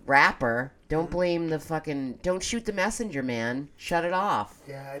rapper. Don't blame the fucking... Don't shoot the messenger, man. Shut it off.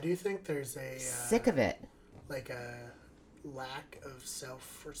 Yeah, I do think there's a Sick of it. like a lack of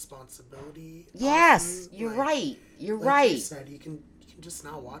self-responsibility. Yes, often. you're Like- right. You're like right. You said, you can just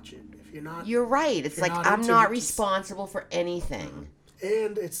not watch it if you're not. You're right. It's you're like, not I'm into not it, just- responsible for anything.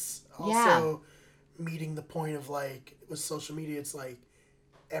 And it's Yeah. also meeting the point of like with social media, it's like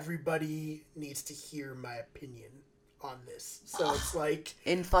everybody needs to hear my opinion on this. So it's like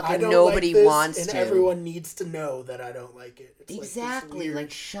And I fucking don't nobody like this, wants and to. everyone needs to know that I don't like it. It's Exactly. Like, this Like,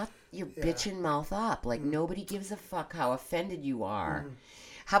 weird, shut your Yeah. bitchin' mouth up. Like, nobody gives a fuck how offended you are. Mm-hmm.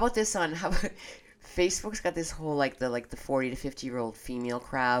 How about this on how Facebook's got this whole like the 40 to 50-year-old female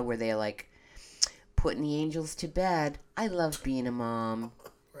crowd where they're like putting the angels to bed. I love being a mom.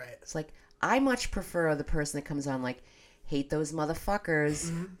 right. It's like, I much prefer the person that comes on like, hate those motherfuckers.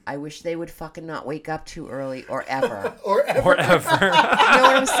 Mm-hmm. I wish they would fucking not wake up too early or ever. Or ever. Or ever. You know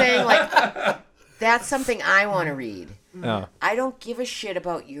what I'm saying? Like, that's something I want to read. Yeah. I don't give a shit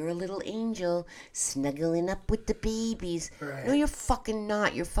about your little angel snuggling up with the babies. Right. No, you're fucking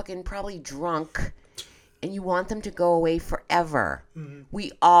not. You're fucking probably drunk and you want them to go away forever.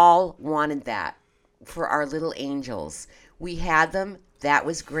 We all wanted that for our little angels. We had them. That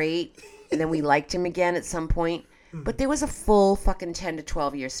was great. And then we liked him again at some point. But there was a full fucking 10 to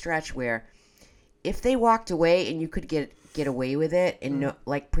 12 year stretch where if they walked away and you could get away with it and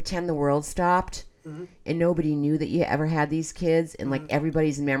like pretend the world stopped and nobody knew that you ever had these kids and like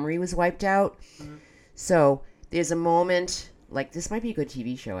everybody's memory was wiped out. So there's a moment, like this might be a good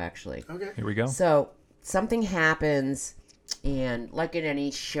TV show actually. Okay. Here we go. So something happens, and like in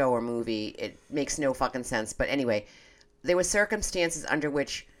any show or movie, it makes no fucking sense. But anyway, there were circumstances under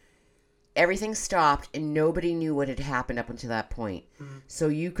which everything stopped and nobody knew what had happened up until that point. So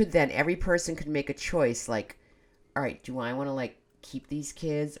you could then, every person could make a choice like, all right, do I want to like keep these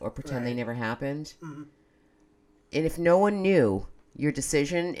kids or pretend they never happened? And if no one knew your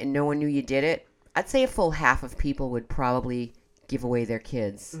decision and no one knew you did it, I'd say a full half of people would probably give away their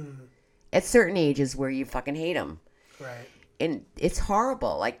kids at certain ages where you fucking hate them. Right. And it's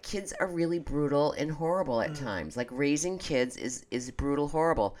horrible. Like, kids are really brutal and horrible at times. Like, raising kids is brutal,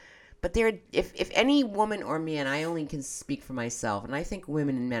 horrible. But if any woman or man, I only can speak for myself, and I think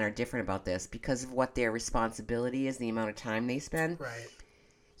women and men are different about this because of what their responsibility is, the amount of time they spend. Right.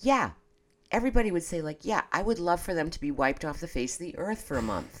 Yeah. Everybody would say, like, yeah, I would love for them to be wiped off the face of the earth for a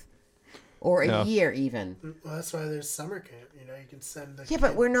month. Or a year, even. Well, that's why there's summer camp. You know, you can send the Yeah, but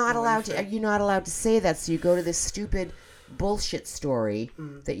kid we're not away allowed for- to. You're not allowed to say that. So you go to this stupid bullshit story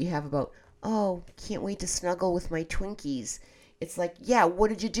that you have about, oh, can't wait to snuggle with my Twinkies. It's like, yeah, what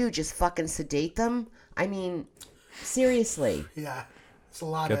did you do? Just fucking sedate them? I mean, seriously. Yeah. It's a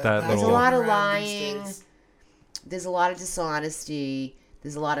lot Get of that that's little- There's a lot of around these lying. days. There's a lot of dishonesty.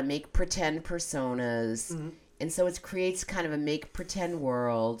 There's a lot of make pretend personas. And so it creates kind of a make pretend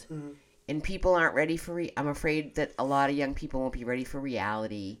world. And people aren't ready for I'm afraid that a lot of young people won't be ready for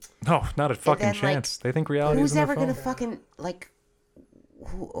reality. No, not a fucking then, like, chance. They think reality is Who's in their ever going to phone. fucking, like,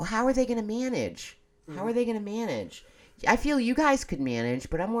 how are they going to manage? How are they going to manage? I feel you guys could manage,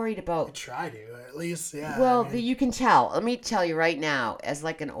 but I'm worried about. Try to, at least, yeah. Well, I mean, you can tell. Let me tell you right now, as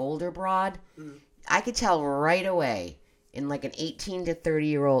like an older broad, I could tell right away. In like an 18 to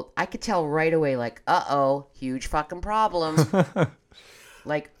 30-year-old, I could tell right away, like, uh-oh, huge fucking problem.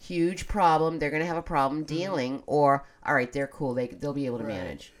 Like, huge problem. They're going to have a problem dealing. Or, all right, they're cool. They'll be able to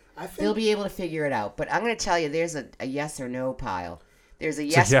manage. I think They'll be able to figure it out. But I'm going to tell you, there's a yes or no pile. There's a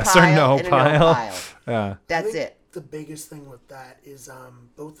It's yes, a yes pile or no and a pile. no pile. Yeah. That's I think it. the biggest thing with that is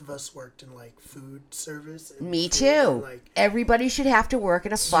both of us worked in like food service. And Me food, too. and, like, Everybody should have to work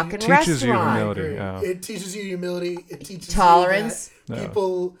in a fucking teaches you restaurant. humility. agree. Yeah. It teaches you humility. It teaches Tolerance. you that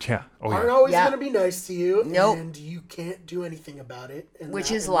people Yeah. Oh, aren't yeah. always Yeah. going to be nice to you, Nope. and you can't do anything about it. And Which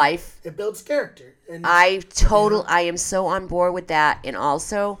that- is and life. It builds character. And I am so on board with that. And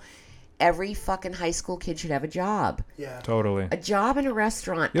also, every fucking high school kid should have a job. yeah, Totally. A job in a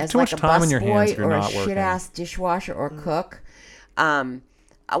restaurant You have as too like much a time on your hands busboy if you're or a not working. shit ass dishwasher or cook.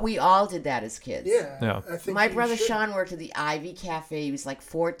 We all did that as kids. yeah. Yeah. I think My you brother should. Sean worked at the Ivy Cafe. He was like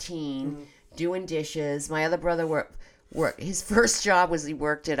 14, doing dishes. My other brother worked. His first job was he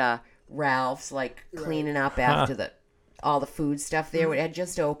worked at Ralph's, like cleaning up after all the food stuff there. It had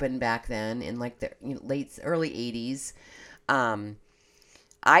just opened back then in like the early 80s.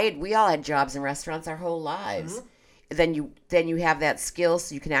 We all had jobs in restaurants our whole lives. Then you have that skill,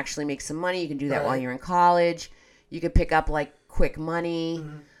 so you can actually make some money. You can do that while Right. you're in college. You could pick up like quick money.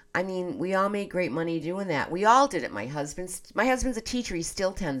 I mean, we all made great money doing that. We all did it. My husband's a teacher. He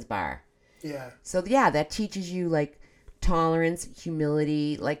still tends bar. Yeah, So yeah, that teaches you like tolerance,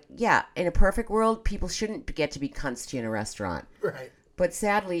 humility. Like, yeah, in a perfect world, people shouldn't get to be cunts to you in a restaurant. right, But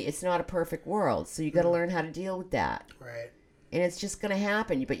sadly, it's not a perfect world. So you got to learn how to deal with that. right. And it's just going to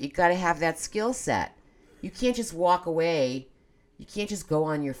happen. But you got to have that skill set. You can't just walk away. You can't just go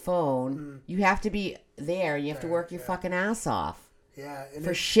on your phone. You have to be there. You have to work your fucking ass off Yeah, and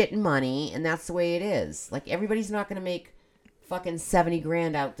for shit and money. And that's the way it is. Like, everybody's not going to make fucking 70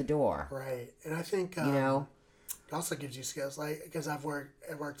 grand out the door. right. And I think You know? it also gives you skills, like because I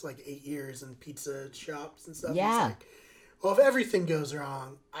worked like 8 years in pizza shops and stuff. Yeah. It's like, well, if everything goes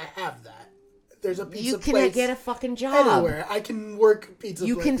wrong, I have that. There's a pizza You can place get a fucking job. anywhere. I can work a pizza.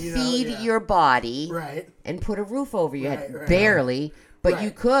 You can place, feed yeah. your body right. and put a roof over your head. Right, Barely. But Right.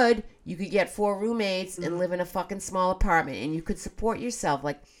 you could get 4 roommates and live in a fucking small apartment and you could support yourself.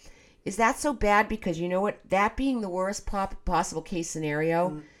 Like, is that so bad? Because you know what? That being the worst possible case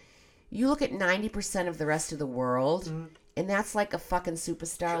scenario, you look at 90% of the rest of the world and that's like a fucking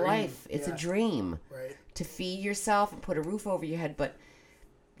superstar Dream, life. It's yeah. a dream Right. to feed yourself and put a roof over your head. But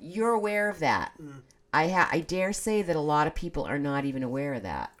you're aware of that. I dare say that a lot of people are not even aware of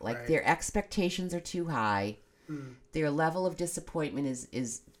that. Like, Right. their expectations are too high. Their level of disappointment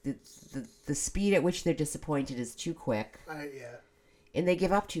is the speed at which they're disappointed is too quick, Yeah. and they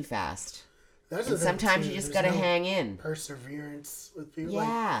give up too fast. That's And the thing, sometimes too. you just There's gotta no hang in. perseverance with people. Like,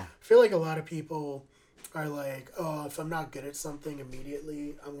 Yeah. I feel like a lot of people are like, oh, if I'm not good at something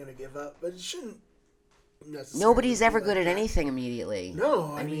immediately, I'm gonna give up. But it shouldn't necessarily. Nobody's be ever like good at that. anything immediately.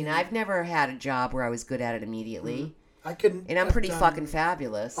 No, I mean, I've never had a job where I was good at it immediately. I couldn't. And I'm have pretty done fucking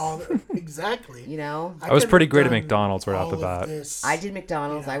fabulous. Exactly. You know? I was couldn't pretty have great at done McDonald's right off the all of bat. this. I did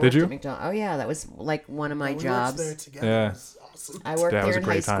McDonald's. I Did worked you? at McDonald's. Oh, yeah. That was like one of my We worked jobs. there together. Yeah. It was awesome. I worked Yeah, it was there a in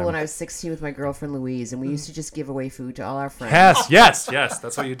high great school time. when I was 16 with my girlfriend Louise, and we used to just give away food to all our friends. Yes.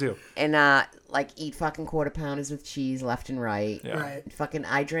 That's what you do. And like eat fucking quarter pounders with cheese left and right. Yeah. Right. Fucking,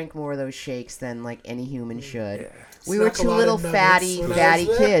 I drank more of those shakes than like any human should. Yeah. We were Snuck a two lot little of nuggets fatty when I was fatty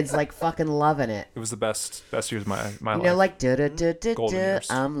there. kids, like fucking loving it. It was the best years of my You life. know, like da da da da Golden da. years.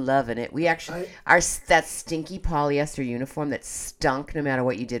 I'm loving it. We actually that stinky polyester uniform that stunk no matter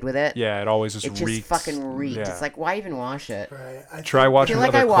what you did with it. Yeah, it always just It just reeks. fucking reeked. Yeah. It's like, why even wash it? Right. Try washing like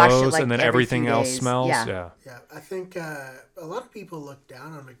with I other wash it, clothes, like, and then every everything few else days. smells. Yeah. Yeah, I think a lot of people look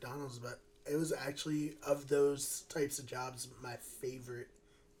down on McDonald's, but it was actually, of those types of jobs, my favorite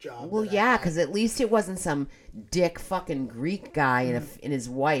job. Well, that I yeah, had. because at least it wasn't some dick fucking Greek guy and his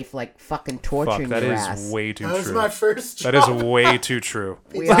wife like fucking Fuck, torturing that your is ass. way too that was true. my first job. That is way too true.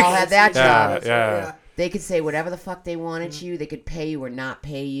 We all had that Yeah, job. yeah. They could say whatever the fuck they wanted to you. They could pay you or not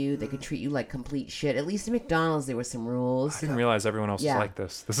pay you. They could treat you like complete shit. At least at McDonald's, there were some rules. I didn't realize everyone else Yeah. was like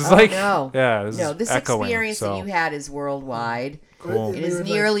this. This is Oh, like, no. yeah, this No, is this echoing. experience so. that you had is worldwide. Cool. It is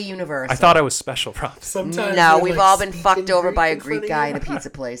nearly universal. I thought I was special, Rob. Sometimes No, they're, we've like, all been speaking fucked over by a Greek in Greek front guy of in a you. pizza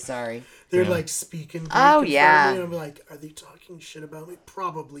place. Sorry. They're Yeah. like speaking Greek Oh, in front yeah. of me, and I'm like, are they talking shit about me?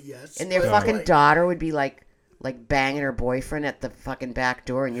 Probably yes. And their but, fucking like, daughter would be like banging her boyfriend at the fucking back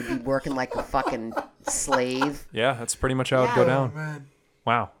door, and you'd be working like a fucking slave. Yeah, that's pretty much how it'd go Yeah. down. Man,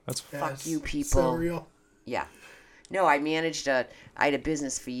 Wow, that's yeah, Fuck it's you, So people. real. Yeah. No, I had a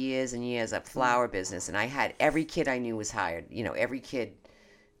business for years and years, a flower business, and I had every kid I knew was hired. You know, every kid.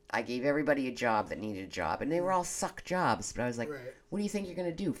 I gave everybody a job that needed a job, and they were all suck jobs. But I was like, Right. what do you think you're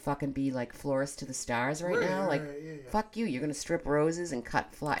gonna do? Fucking be like florist to the stars right Right, now? Like, right, yeah, yeah. fuck you. You're gonna strip roses and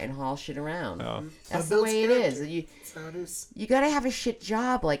cut and haul shit around. Oh. That's That the builds way it character. is. That's how it is. You gotta have a shit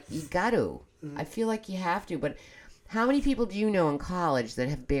job. Like, you gotta. I feel like you have to. But how many people do you know in college that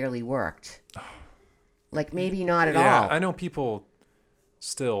have barely worked? Like, maybe not at yeah, all. I know people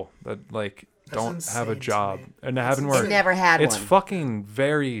still that like don't have a insane to job me. and That's haven't insane. worked. Never had It's one. fucking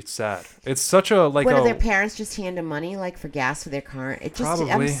very sad. It's such a like What do a their parents just hand them money like for gas for their car? It just I'm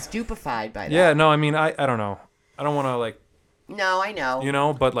Probably. stupefied by that. yeah. No, I mean I don't know. I don't want to like No, I know. you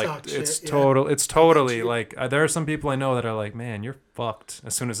know, but like Talk it's shit, yeah. total. It's totally you. like there are some people I know that are like, man, you're fucked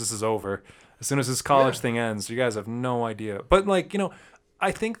as soon as this is over. As soon as this college Yeah. thing ends, you guys have no idea. But like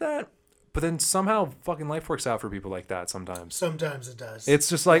I think that. But then somehow fucking life works out for people like that sometimes. Sometimes it does. It's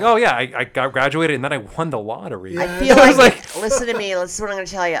just like, oh yeah, I got graduated and then I won the lottery. Yeah. I feel I was like, listen to me. This is what I'm going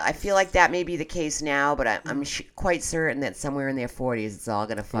to tell you. I feel like that may be the case now, but I'm quite certain that somewhere in their 40s, it's all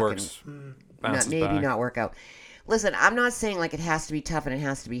going to fucking Works. Bounces maybe back. not work out. Listen, I'm not saying like it has to be tough and it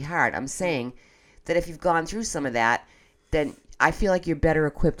has to be hard. I'm saying that if you've gone through some of that, then I feel like you're better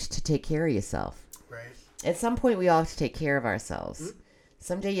equipped to take care of yourself. right. At some point, we all have to take care of ourselves.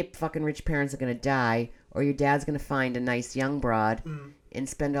 Someday your fucking rich parents are going to die, or your dad's going to find a nice young broad and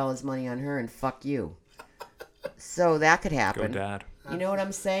spend all his money on her and fuck you. So that could Go happen. dad. You know what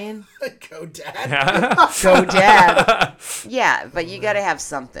I'm saying? Go, Dad. Go dad. Yeah, but you got to have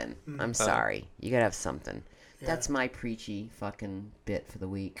something. I'm sorry. You got to have something. That's my preachy fucking bit for the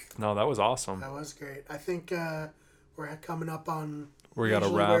week. No, that was awesome. That was great. I think we're coming up on. We gotta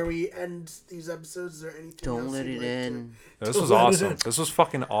usually wrap. Where we end these episodes. Is there anything Don't else let you'd it like to- in. This Don't was let it awesome. in. This was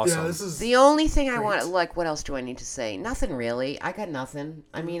fucking awesome. Yeah, this is. The only thing I Great. want, like, what else do I need to say? Nothing really. I got nothing.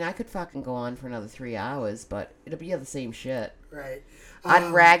 I mean, I could fucking go on for another 3 hours, but it'll be the same shit. Right. I'd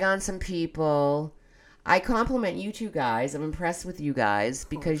rag on some people. I compliment you two guys. I'm impressed with you guys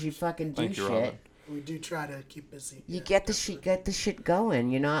because you fucking do Thank you, shit. Robin. We do try to keep busy. You get the shit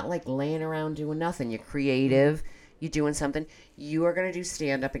going. You're not like laying around doing nothing. You're creative. You're doing something. You are gonna do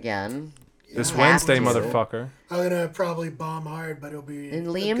stand up again. This Have Wednesday, to. motherfucker. I'm gonna probably bomb hard, but it'll be. And a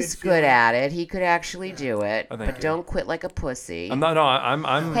Liam's good good feeling. at it. He could actually do it. Oh, thank But you. don't quit like a pussy. I'm not. No,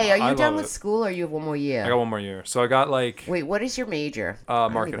 I'm. Hey, are you I done love with it. school or you have one more year? I got one more year, so I got like Wait, what is your major? I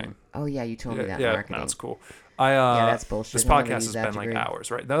don't marketing. even- Oh yeah, you told me that yeah, marketing. no, it's cool. I that's bullshit. This He'll never podcast use has that been like degree.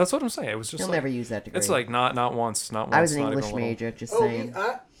 hours, right? No, that's what I'm saying. It was just He'll like, never use that degree. It's like not once, not once. I was an not even English a little. major, just Oh, saying.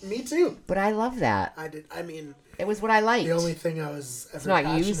 me too. But I love that. I did. I mean, It was what I liked. the only thing I was ever It's not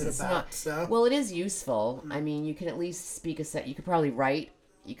passionate used. It's about. not. So Well, it is useful. I mean, you can at least speak a set. You could probably write.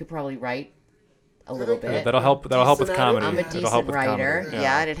 A little Okay. bit. That'll help. That'll help with Decent at it. comedy. I'm a It'll help decent with writer. comedy.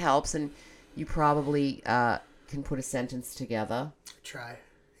 Yeah, and it helps. And You probably can put a sentence together. Try.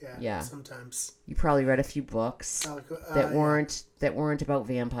 Yeah. Yeah. Sometimes. You probably read a few books that weren't about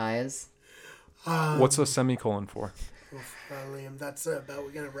vampires. What's a semicolon for? Oof, Liam, that's about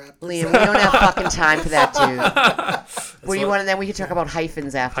we're gonna wrap. This Liam, up. we don't have fucking time for that, dude. What do you want? And then we can talk about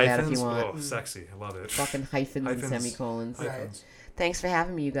hyphens after that if you want. Oh, sexy. I love it. Fucking hyphens and semicolons. Hyphens. Thanks for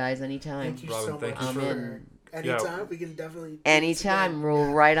having me, you guys. Anytime. Thank you Robin, so thank much you for. for- Anytime we can definitely. do this Anytime. again. Roll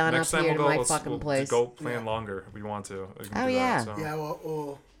Yeah. right on Next up time here we'll to go. my fucking place. Go plan longer if we want to. We can Oh, do yeah. That, so. Yeah,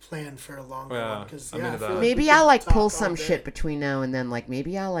 we'll plan for a longer Yeah, one because I'm into I feel that. like Maybe we I'll could like talk pull all some day. shit between now and then. Like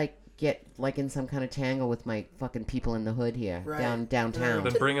maybe I'll like get like in some kind of tangle with my fucking people in the hood here Right. downtown.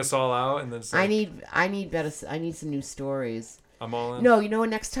 Then bring us all out, and then it's like, I need some new stories. I'm all in. No, you know what?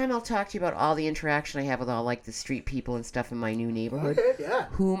 Next time I'll talk to you about all the interaction I have with all like the street people and stuff in my new neighborhood, Okay, yeah.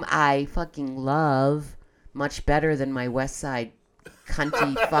 whom I fucking love much better than my West Side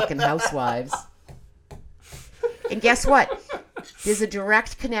cunty fucking housewives. And guess what? There's a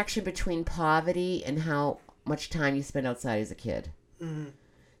direct connection between poverty and how much time you spend outside as a kid.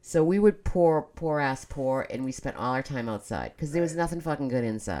 So we would poor, and we spent all our time outside because there was nothing fucking good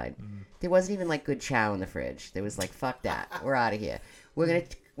inside. There wasn't even like good chow in the fridge. There was like, fuck that, we're out of here. We're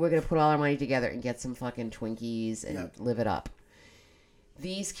gonna put all our money together and get some fucking Twinkies and live it up.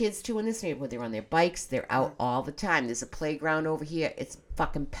 These kids too in this neighborhood, they're on their bikes, they're out all the time. There's a playground over here. It's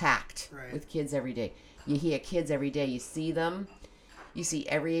fucking packed with kids every day. You hear kids every day. You see them. You see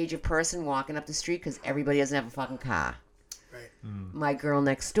every age of person walking up the street because everybody doesn't have a fucking car. Right. My girl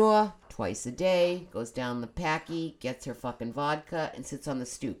next door, twice a day, goes down the packy, gets her fucking vodka, and sits on the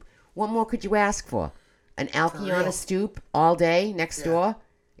stoop. What more could you ask for? An alky on real. a stoop all day next door?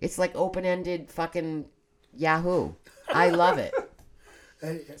 It's like open-ended fucking Yahoo. I love it.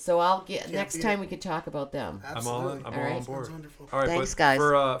 Hey, So I'll get next beat time we could talk about them. I'm all in. absolutely. I'm All all right. on board. Sounds wonderful. All right, Thanks, but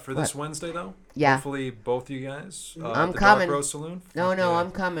guys. for this Wednesday though, Yeah. hopefully both you guys. I'm at the coming. Dark Rose Saloon. No, Fuck no, yeah. I'm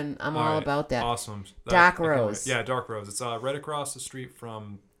coming. I'm all right, about that. Awesome. Dark I can't wait. Rose. Yeah, Dark Rose. It's right across the street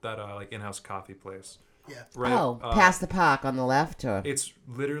from that like in-house coffee place. Yeah. Right. Oh, past the park on the left, or It's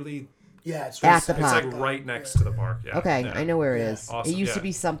literally Yeah, it's At the it's park. like right next to the park. Yeah. okay, yeah. I know where it Yeah. is. Awesome, It used to yeah.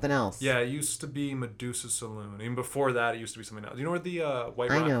 be something else. Yeah, it used to be Medusa Saloon. Even before that, it used to be something else. Do you know where the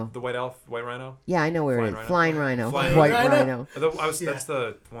white I rhino, know. the white elf, white rhino? Yeah, I know where it Flying is. rhino. Flying rhino, Flying white rhino. rhino. That's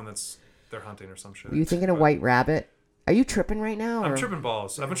the one that's they're hunting or some shit. Were you thinking of White Rabbit? Are you tripping right now? I'm or- tripping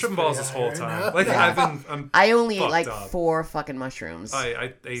balls. I've been tripping pretty balls this high whole right time. now. Like Yeah. I'm I only ate fucked like up. 4 fucking mushrooms.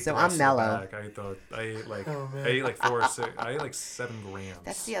 I ate So the I'm rest of the mellow. bag. I ate like Oh, man. I ate like 4 or 6. I ate like 7 grams.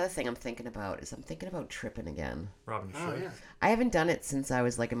 That's the other thing I'm thinking about is I'm thinking about tripping again. Robin, Oh, shit. yeah. I haven't done it since I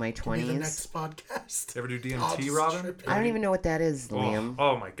was like in my Be the 20s. next podcast. You ever do I'll DMT, just Robin? trip I don't even know what that is, Oh, Liam.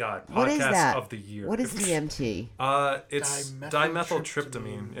 oh my god! Podcast What is that? of the year. What is DMT? It's Dimethyltryptamine.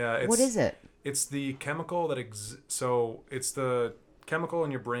 dimethyltryptamine. Yeah. It's, What is it? It's the chemical that so it's the chemical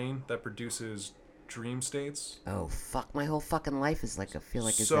in your brain that produces dream states. Oh fuck! My whole fucking life is like I feel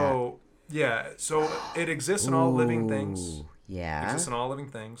like So yeah, so it exists in all living things. Ooh, yeah. Exists in all living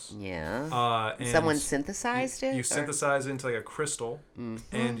things. Yeah. And Someone synthesized it. You or- synthesize it into like a crystal,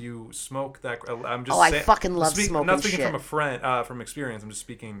 and you smoke that. I'm just. Oh, I saying- fucking love I'm smoking not speaking shit. from a friend, from experience. I'm just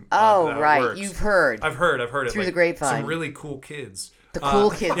speaking. Oh how it right, works. you've heard. I've heard it Through like, the grapevine. Some really cool kids. The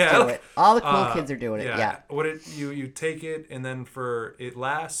cool kids yeah, do it. All the cool kids are doing it. Yeah. What you take it and then it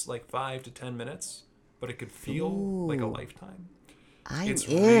lasts like 5 to 10 minutes, but it could feel like a lifetime. I'm It's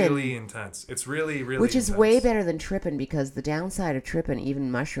in. really intense. It's really really. Which is intense. way better than tripping because the downside of tripping, even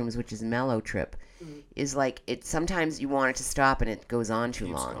mushrooms, which is mellow trip, is like it. Sometimes you want it to stop and it goes on too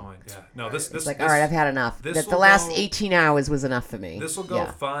Keeps long. going. Yeah. No, this It's like, all right, I've had enough. this That the will last go- 18 hours was enough for me. This will go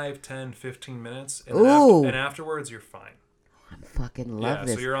Yeah. 5, 10, 15 minutes, and, Ooh. and afterwards you're fine. I fucking love Yeah,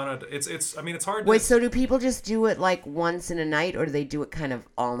 this. so you're on a. It's. I mean, it's hard. Wait, to, so do people just do it like once in a night, or do they do it kind of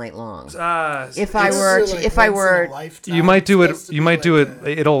all night long? If I it's- were This is to- like if I once in a were- lifetime. you might do It's it. supposed to You be might do like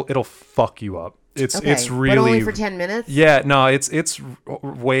it. It'll fuck you up. It's okay, really. but only for 10 minutes. Yeah, no, it's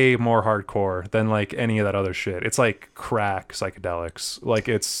way more hardcore than like any of that other shit. It's like crack psychedelics. Like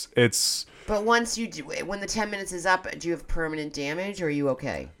it's. But once you do, when the 10 minutes is up, do you have permanent damage, or are you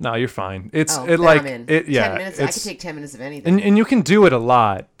okay? No, you're fine. It's Oh, it then like I'm in. it. Yeah, 10 minutes. I it's, could take 10 minutes of anything. and you can do it a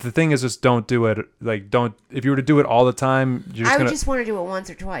lot. The thing is, just don't do it. Like, don't. If you were to do it all the time, you're just I would gonna. just want to do it once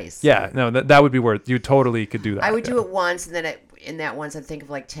or twice. Yeah, no, that would be worth. You totally could do that. I would do yeah. it once, and then in that once, I'd think of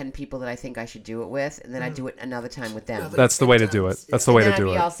like 10 people that I think I should do it with, and then I'd do it another time with them. Another- That's the way to do it. That's the way and to then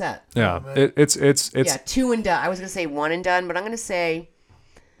I'd do be all it. set. Yeah, man. it's Yeah, 2 and done. I was gonna say 1 and done, but I'm gonna say,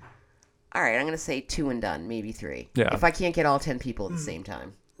 all right, I'm gonna say 2 and done, maybe 3. Yeah. If I can't get all 10 people at the same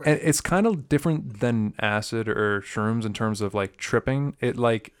time. and it's kind of different than acid or shrooms in terms of like tripping. It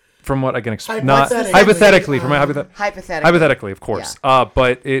like from what I can not Hypothetically. hypothetically from my hypothetically, of course.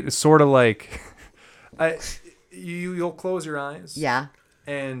 But it's sort of like you'll close your eyes. Yeah.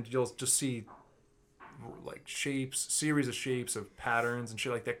 And you'll just see like series of shapes of patterns and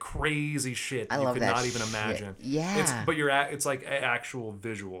shit like that, crazy shit that I you love could that not even shit. imagine. Yeah. It's like actual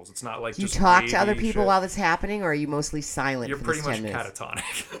visuals. It's not like Do you just talk to other wavy people shit. while this happening, or are you mostly silent You're for pretty this much 10 minutes?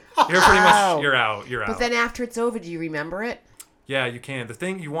 catatonic. You're pretty much you're out. But then after it's over, do you remember it? Yeah, you can. The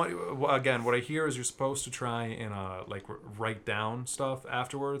thing you want, again, what I hear is you're supposed to try and write down stuff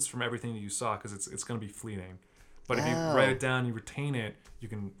afterwards from everything that you saw, because it's going to be fleeting. But if you write it down, you retain it, you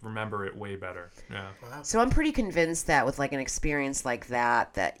can remember it way better. Yeah. Wow. So I'm pretty convinced that with like an experience like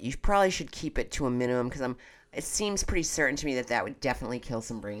that you probably should keep it to a minimum, because it seems pretty certain to me that would definitely kill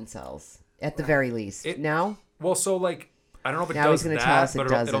some brain cells at the very least. No? Well, so like I don't know if it Now he's does gonna tell us that, it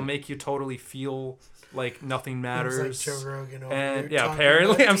but it'll doesn't. make you totally feel like nothing matters. It's like Joe Rogan over And here yeah, talking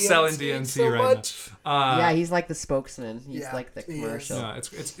apparently about I'm selling DMT DMT so right much. now. Yeah, he's like the spokesman. He's Yeah, like the he is. commercial. Yeah,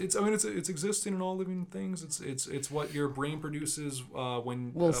 it's. I mean, it's existing in all living things. It's what your brain produces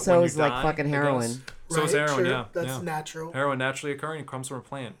when. Well, when so you is like die, fucking I guess. heroin. So is Right, heroin. true. Yeah, That's yeah. natural. Heroin naturally occurring. It comes from a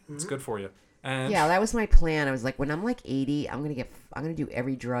plant. It's good for you. And Yeah, that was my plan. I was like, when I'm like 80, I'm gonna do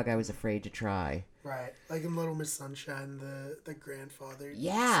every drug I was afraid to try. Right. Like in Little Miss Sunshine, the grandfather.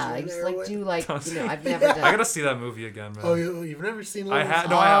 Yeah, I doing just heroin. like do like I've never done. I gotta see that movie again, man. Oh, you've never seen Little I Miss have.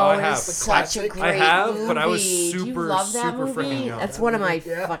 No, Sunshine? I it have. is such a Classic. great I have, but I was movie. Do you super, love that super movie? freaking young. That's one of my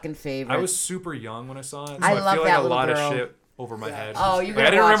Yeah. fucking favorites. I was super young when I saw it. So I I, love feel that like a little lot girl. of shit over my head. Oh, you Like, gotta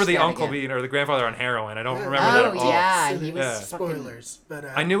I didn't remember watch the that uncle again. being or the grandfather on heroin. I don't remember that Oh at all. yeah, he was Yeah. fucking. Spoilers, but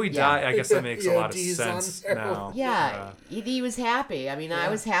I knew he Yeah. died. I guess that makes a lot of EOD's on sense heroin. now. Yeah, he was happy. I mean, I Yeah.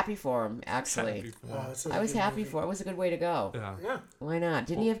 was happy for him actually. it's a I was good happy movie. for it. It was a good way to go. Yeah. Yeah, Why not?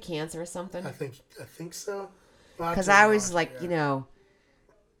 Didn't he have cancer or something? I think so. Because I was like,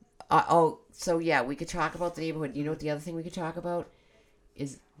 so yeah, we could talk about the neighborhood. You know what the other thing we could talk about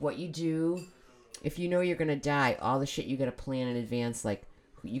is what you do if you know you're gonna die. All the shit you gotta plan in advance, like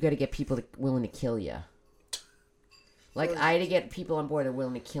you gotta get people willing to kill you. Like I had to get people on board that are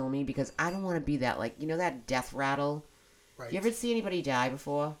willing to kill me because I don't want to be that that death rattle. Right. You ever see anybody die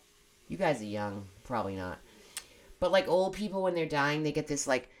before? You guys are young, probably not. But like old people when they're dying, they get this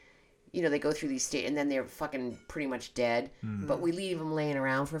they go through these states and then they're fucking pretty much dead. But we leave them laying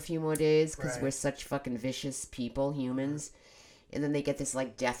around for a few more days because Right. we're such fucking vicious people, humans. And then they get this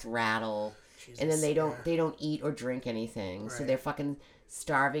like death rattle, and then they don't eat or drink anything, so Right. they're fucking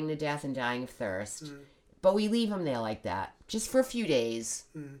starving to death and dying of thirst. But we leave them there like that just for a few days.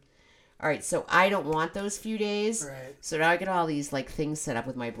 All right, so I don't want those few days. Right. So now I get all these like things set up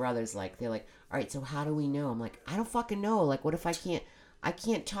with my brothers. Like they're like, all right, so how do we know? I'm like, I don't fucking know. Like, what if I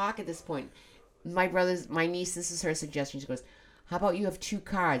can't talk at this point? My niece, this is her suggestion. She goes, how about you have two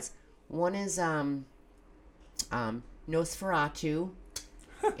cards? One is Nosferatu,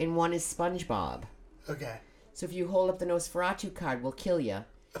 and one is SpongeBob. Okay. So if you hold up the Nosferatu card, we'll kill you.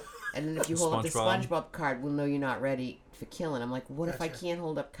 And then if you hold up the SpongeBob. SpongeBob card, we'll know you're not ready for killing. I'm like, what if I Gotcha. can't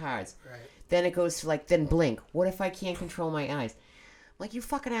hold up cards? Right. Then it goes to then blink. What if I can't control my eyes? I'm like, you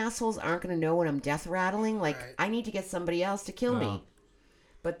fucking assholes aren't going to know when I'm death rattling. Like, Right. I need to get somebody else to kill me.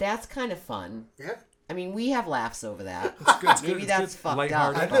 But that's kind of fun. Yeah. I mean, we have laughs over that. It's Maybe good. that's It's fucked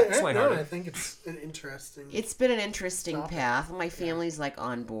lighthearted. up. It's lighthearted. I think it's an interesting. It's been an interesting Topic. path. My family's like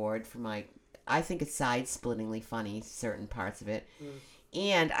on board for I think it's side-splittingly funny, certain parts of it.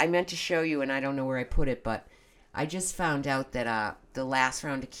 And I meant to show you, and I don't know where I put it, but I just found out that the last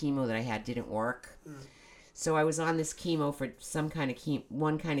round of chemo that I had didn't work. So I was on this chemo for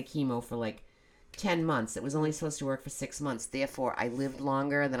one kind of chemo for like 10 months. It was only supposed to work for 6 months. Therefore, I lived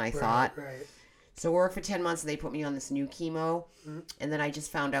longer than I thought. Right. So I worked for 10 months, and they put me on this new chemo. And then I just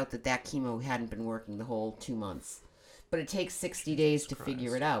found out that chemo hadn't been working the whole 2 months. But it takes 60 days to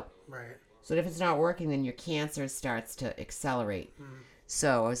figure it out. Right. So if it's not working, then your cancer starts to accelerate.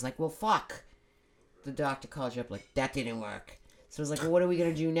 So I was like, well, fuck. The doctor calls you up like, that didn't work. So I was like, well, what are we going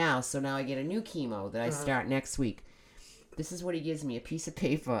to do now? So now I get a new chemo that I start next week. This is what he gives me, a piece of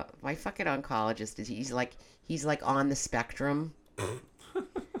paper. My fucking oncologist, he's like on the spectrum.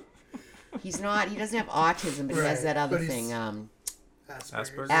 He doesn't have autism, but he has Right, that other but he's- thing,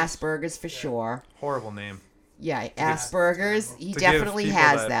 Asperger's. Asperger's for sure. Horrible name. Yeah, Asperger's. He To give definitely people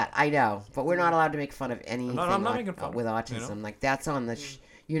has that- that. I know, but we're not allowed to make fun of anything I'm not making fun, with autism. you know? Like that's on the.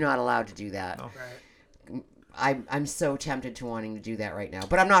 You're not allowed to do that. No. Right. I'm so tempted to wanting to do that right now,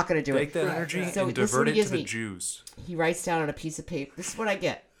 but I'm not going to do Take it. that Right, energy right. So and this is what divert he it to gives the me. Jews. He writes down on a piece of paper. This is what I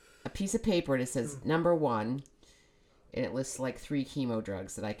get: a piece of paper that says number 1, and it lists like 3 chemo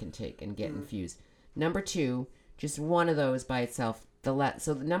drugs that I can take and get infused. Number 2, just one of those by itself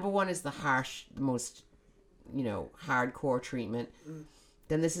So the number one is the harsh, most, hardcore treatment.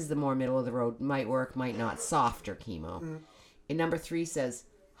 Then this is the more middle of the road, might work, might not, softer chemo. And number 3 says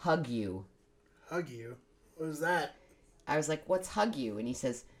hug you. Hug you? What was that? I was like, what's hug you? And he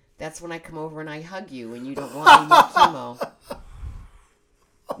says, that's when I come over and I hug you and you don't want any more chemo.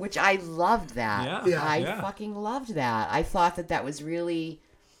 Which I loved that. Yeah. I Yeah. fucking loved that. I thought that was really,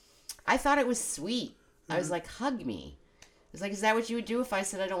 I thought it was sweet. I was like, hug me. I was like, is that what you would do if I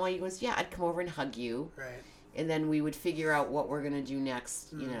said I don't want you? He goes, yeah, I'd come over and hug you. Right. And then we would figure out what we're going to do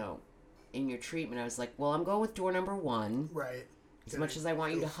next, in your treatment. I was like, well, I'm going with door number 1. Right. As much as I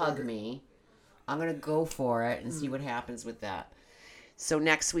want you to hug me, I'm going to go for it and see what happens with that. So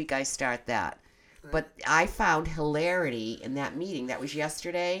next week I start that. But I found hilarity in that meeting. That was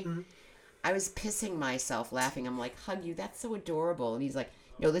yesterday. I was pissing myself laughing. I'm like, hug you, that's so adorable. And he's like,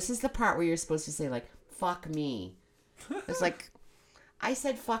 no, this is the part where you're supposed to say, like, fuck me. It's like, I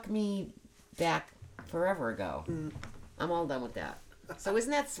said fuck me back forever ago. I'm all done with that. So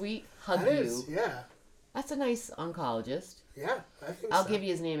isn't that sweet? Hug That you. is, yeah. That's a nice oncologist. Yeah, I think I'll so. give you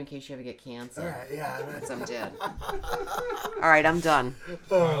his name in case you ever get cancer. All right, yeah. Once I'm dead. All right, I'm done.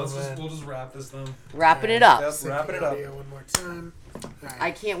 Oh, We'll just wrap this then. Wrapping it up. Yep, wrapping it up. Audio one more time. All right.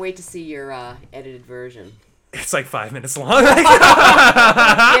 I can't wait to see your edited version. It's like 5 minutes long.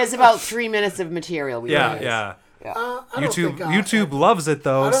 There's about 3 minutes of material. We yeah, realized. yeah. I don't YouTube think I'll YouTube edit- loves it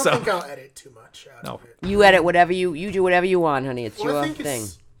though. I don't so think I'll edit too much out No. of it. You edit whatever you do whatever you want, honey. It's Well, your I think thing.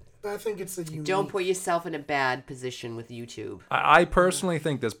 I think it's a unique. Don't put yourself in a bad position with YouTube. I personally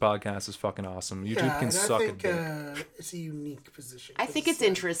think this podcast is fucking awesome. YouTube Yeah, can and suck I a think dick. it's a unique position. I think it's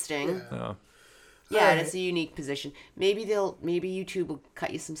interesting. Yeah. Yeah, Alright. it's a unique position. Maybe YouTube will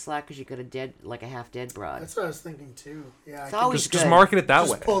cut you some slack because you got a half dead broad. That's what I was thinking too. Yeah, It's I could always Just good. market it that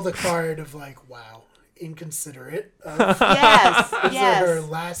just way. pull the card of like, wow, inconsiderate. Yes, These are her yes.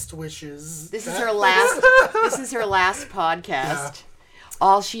 last wishes. This is her last. This is her last podcast.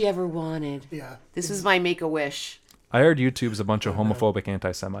 All she ever wanted. Yeah. This was my make a wish. I heard YouTube's a bunch of homophobic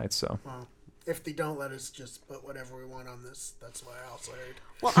anti-Semites. So Well, if they don't let us just put whatever we want on this, that's what I also heard.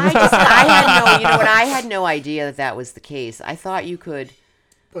 Well, I had no idea that was the case. I thought you could.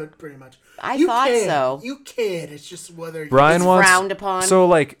 But pretty much. I You thought can. so. You can. It's just whether Brian It's wants frowned upon. So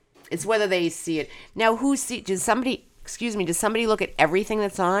like It's whether they see it. Now, does somebody look at everything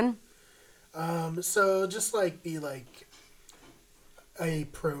that's on? So just like be like a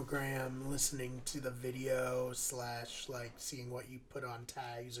program listening to the video / like seeing what you put on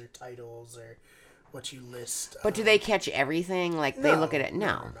tags or titles or what you list. But do they catch everything? Like, they No. look at it? No,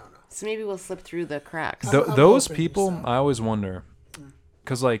 No. no, no. So maybe we'll slip through the cracks. I'm those hoping people, so. I always wonder,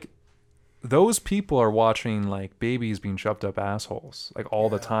 because like those people are watching like babies being shoved up assholes like all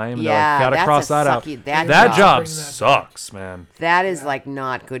the time. And Yeah, they're like, gotta that's cross a that out. sucky- that That job. job Bring that back. sucks, man. That is, like,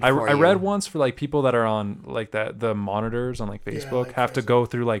 not good for you. I read once for like people that are on like the monitors on like Facebook like have to Facebook. go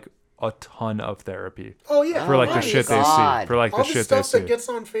through like a ton of therapy Oh yeah. for like Oh the my shit they God. see. For like all the the shit they stuff see. that gets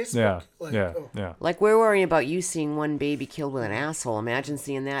on Facebook. Yeah, Like, yeah, oh. yeah. Like, we're worrying about you seeing one baby killed with an asshole. Imagine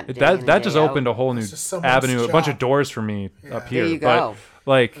seeing that. day in That and that just day out. opened a whole new It's just someone's avenue, a bunch job. of doors for me up here. There you but go.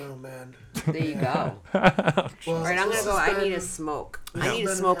 like Oh man. There you go. Well, All right, I'm this gonna go. has I need been- a smoke. this I has need to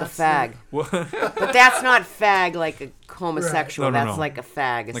been smoke a an fag. absolute- But that's not fag like a homosexual. Right. No, no, That's no. like a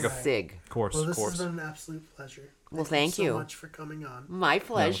fag. It's Like a a- cig. Of course, Well, of this has course. been an absolute pleasure. Well, thank so you. much for coming on. My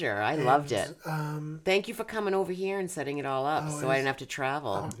pleasure. I loved it. Um, Thank you for coming over here and setting it all up, so I didn't have to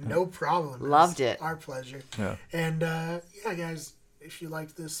travel. no problem. Loved It's it. Our pleasure. Yeah. And yeah, guys, if you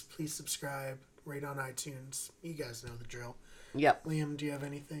liked this, please subscribe, rate on iTunes. You guys know the drill. Yep. Liam, do you have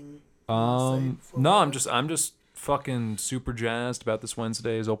anything? you wanna say before No, we I'm go? just fucking super jazzed about this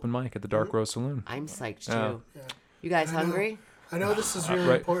Wednesday's open mic at the Dark Rose Saloon. I'm psyched too. Yeah. Yeah. You guys I know. hungry? I know this is really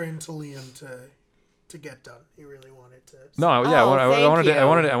Right. important to Liam to get done. He really wanted to. No, yeah, Oh, I thank wanted to, I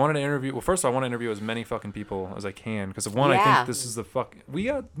you. wanted to interview. Well, first I want to interview as many fucking people as I can because one, I Yeah. think this is the we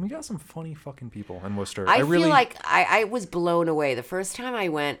got some funny fucking people in Worcester. I really feel like I was blown away. The first time I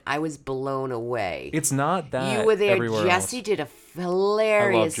went, I was blown away. it's not that You were there. everywhere Jesse else. did a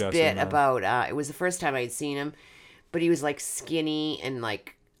hilarious Jesse, bit man. about. It was the first time I'd seen him, but he was like skinny and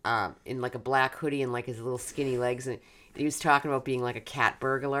like in like a black hoodie and like his little skinny legs, and he was talking about being like a cat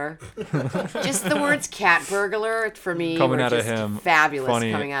burglar. Just the words "cat burglar" for me Coming were out of just him, fabulous,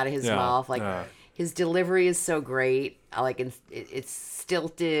 funny. coming out of his Yeah, mouth. Like yeah. his delivery is so great. I like it's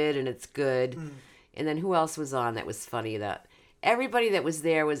stilted and it's good. And then who else was on that was funny? That everybody that was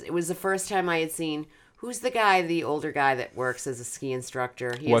there it was the first time I had seen Who's the guy, the older guy that works as a ski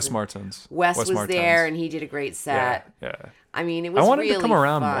instructor? Wes Martins. Wes was Martins. there, and he did a great set. Yeah. I mean, it was I wanted really to come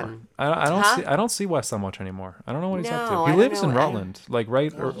around fun. more. I don't see Wes that much anymore. I don't know what he's up to. He lives in Rutland, like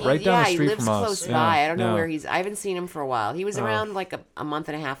right down the street he lives from us. close by. I don't know where he's. I haven't seen him for a while. He was around like a month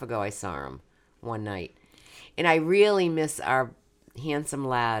and a half ago. I saw him one night, and I really miss our handsome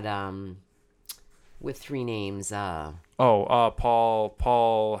lad with 3 names. Paul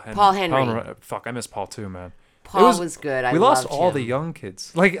Henry. Paul Henry. Fuck, I miss Paul too, man. Paul was good. We lost loved all him. the young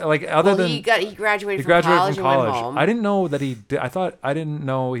kids. Like other than he graduated from college and went home. I didn't know that he did. I thought he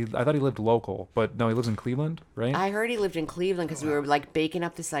lived local, but no, he lives in Cleveland, right? I heard he lived in Cleveland because we were like baking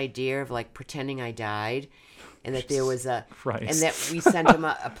up this idea of like pretending I died, and that there was Christ. and that we sent him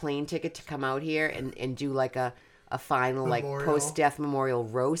a plane ticket to come out here and do like a final Memorial. like post-death memorial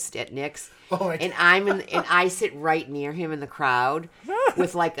roast at Nick's. Oh my and I sit right near him in the crowd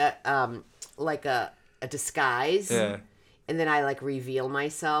with like a disguise. Yeah. And then I like reveal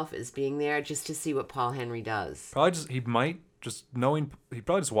myself as being there just to see what Paul Henry does. Probably he'd probably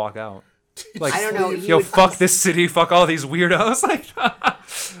just walk out. Like, I don't know. Yo, fuck this city, fuck all these weirdos. Like,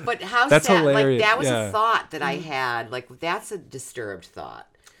 but how That's sad? hilarious. Like that was Yeah. a thought that I had. Like that's a disturbed thought.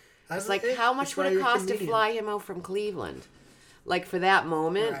 It's like how much would it cost to fly him out from Cleveland? Like for that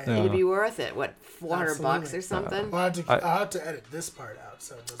moment, Right. it'd be worth it. What, $400 or Absolutely. something? Well, I'll have to edit this part out.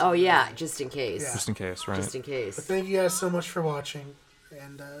 So it doesn't Oh yeah, just in case. Yeah. just in case, right? Just in case. But thank you guys so much for watching,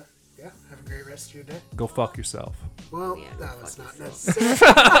 and yeah, have a great rest of your day. Go fuck yourself. Well, Yeah, no, go that's fuck not yourself.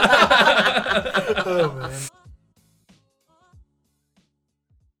 necessary. Oh man.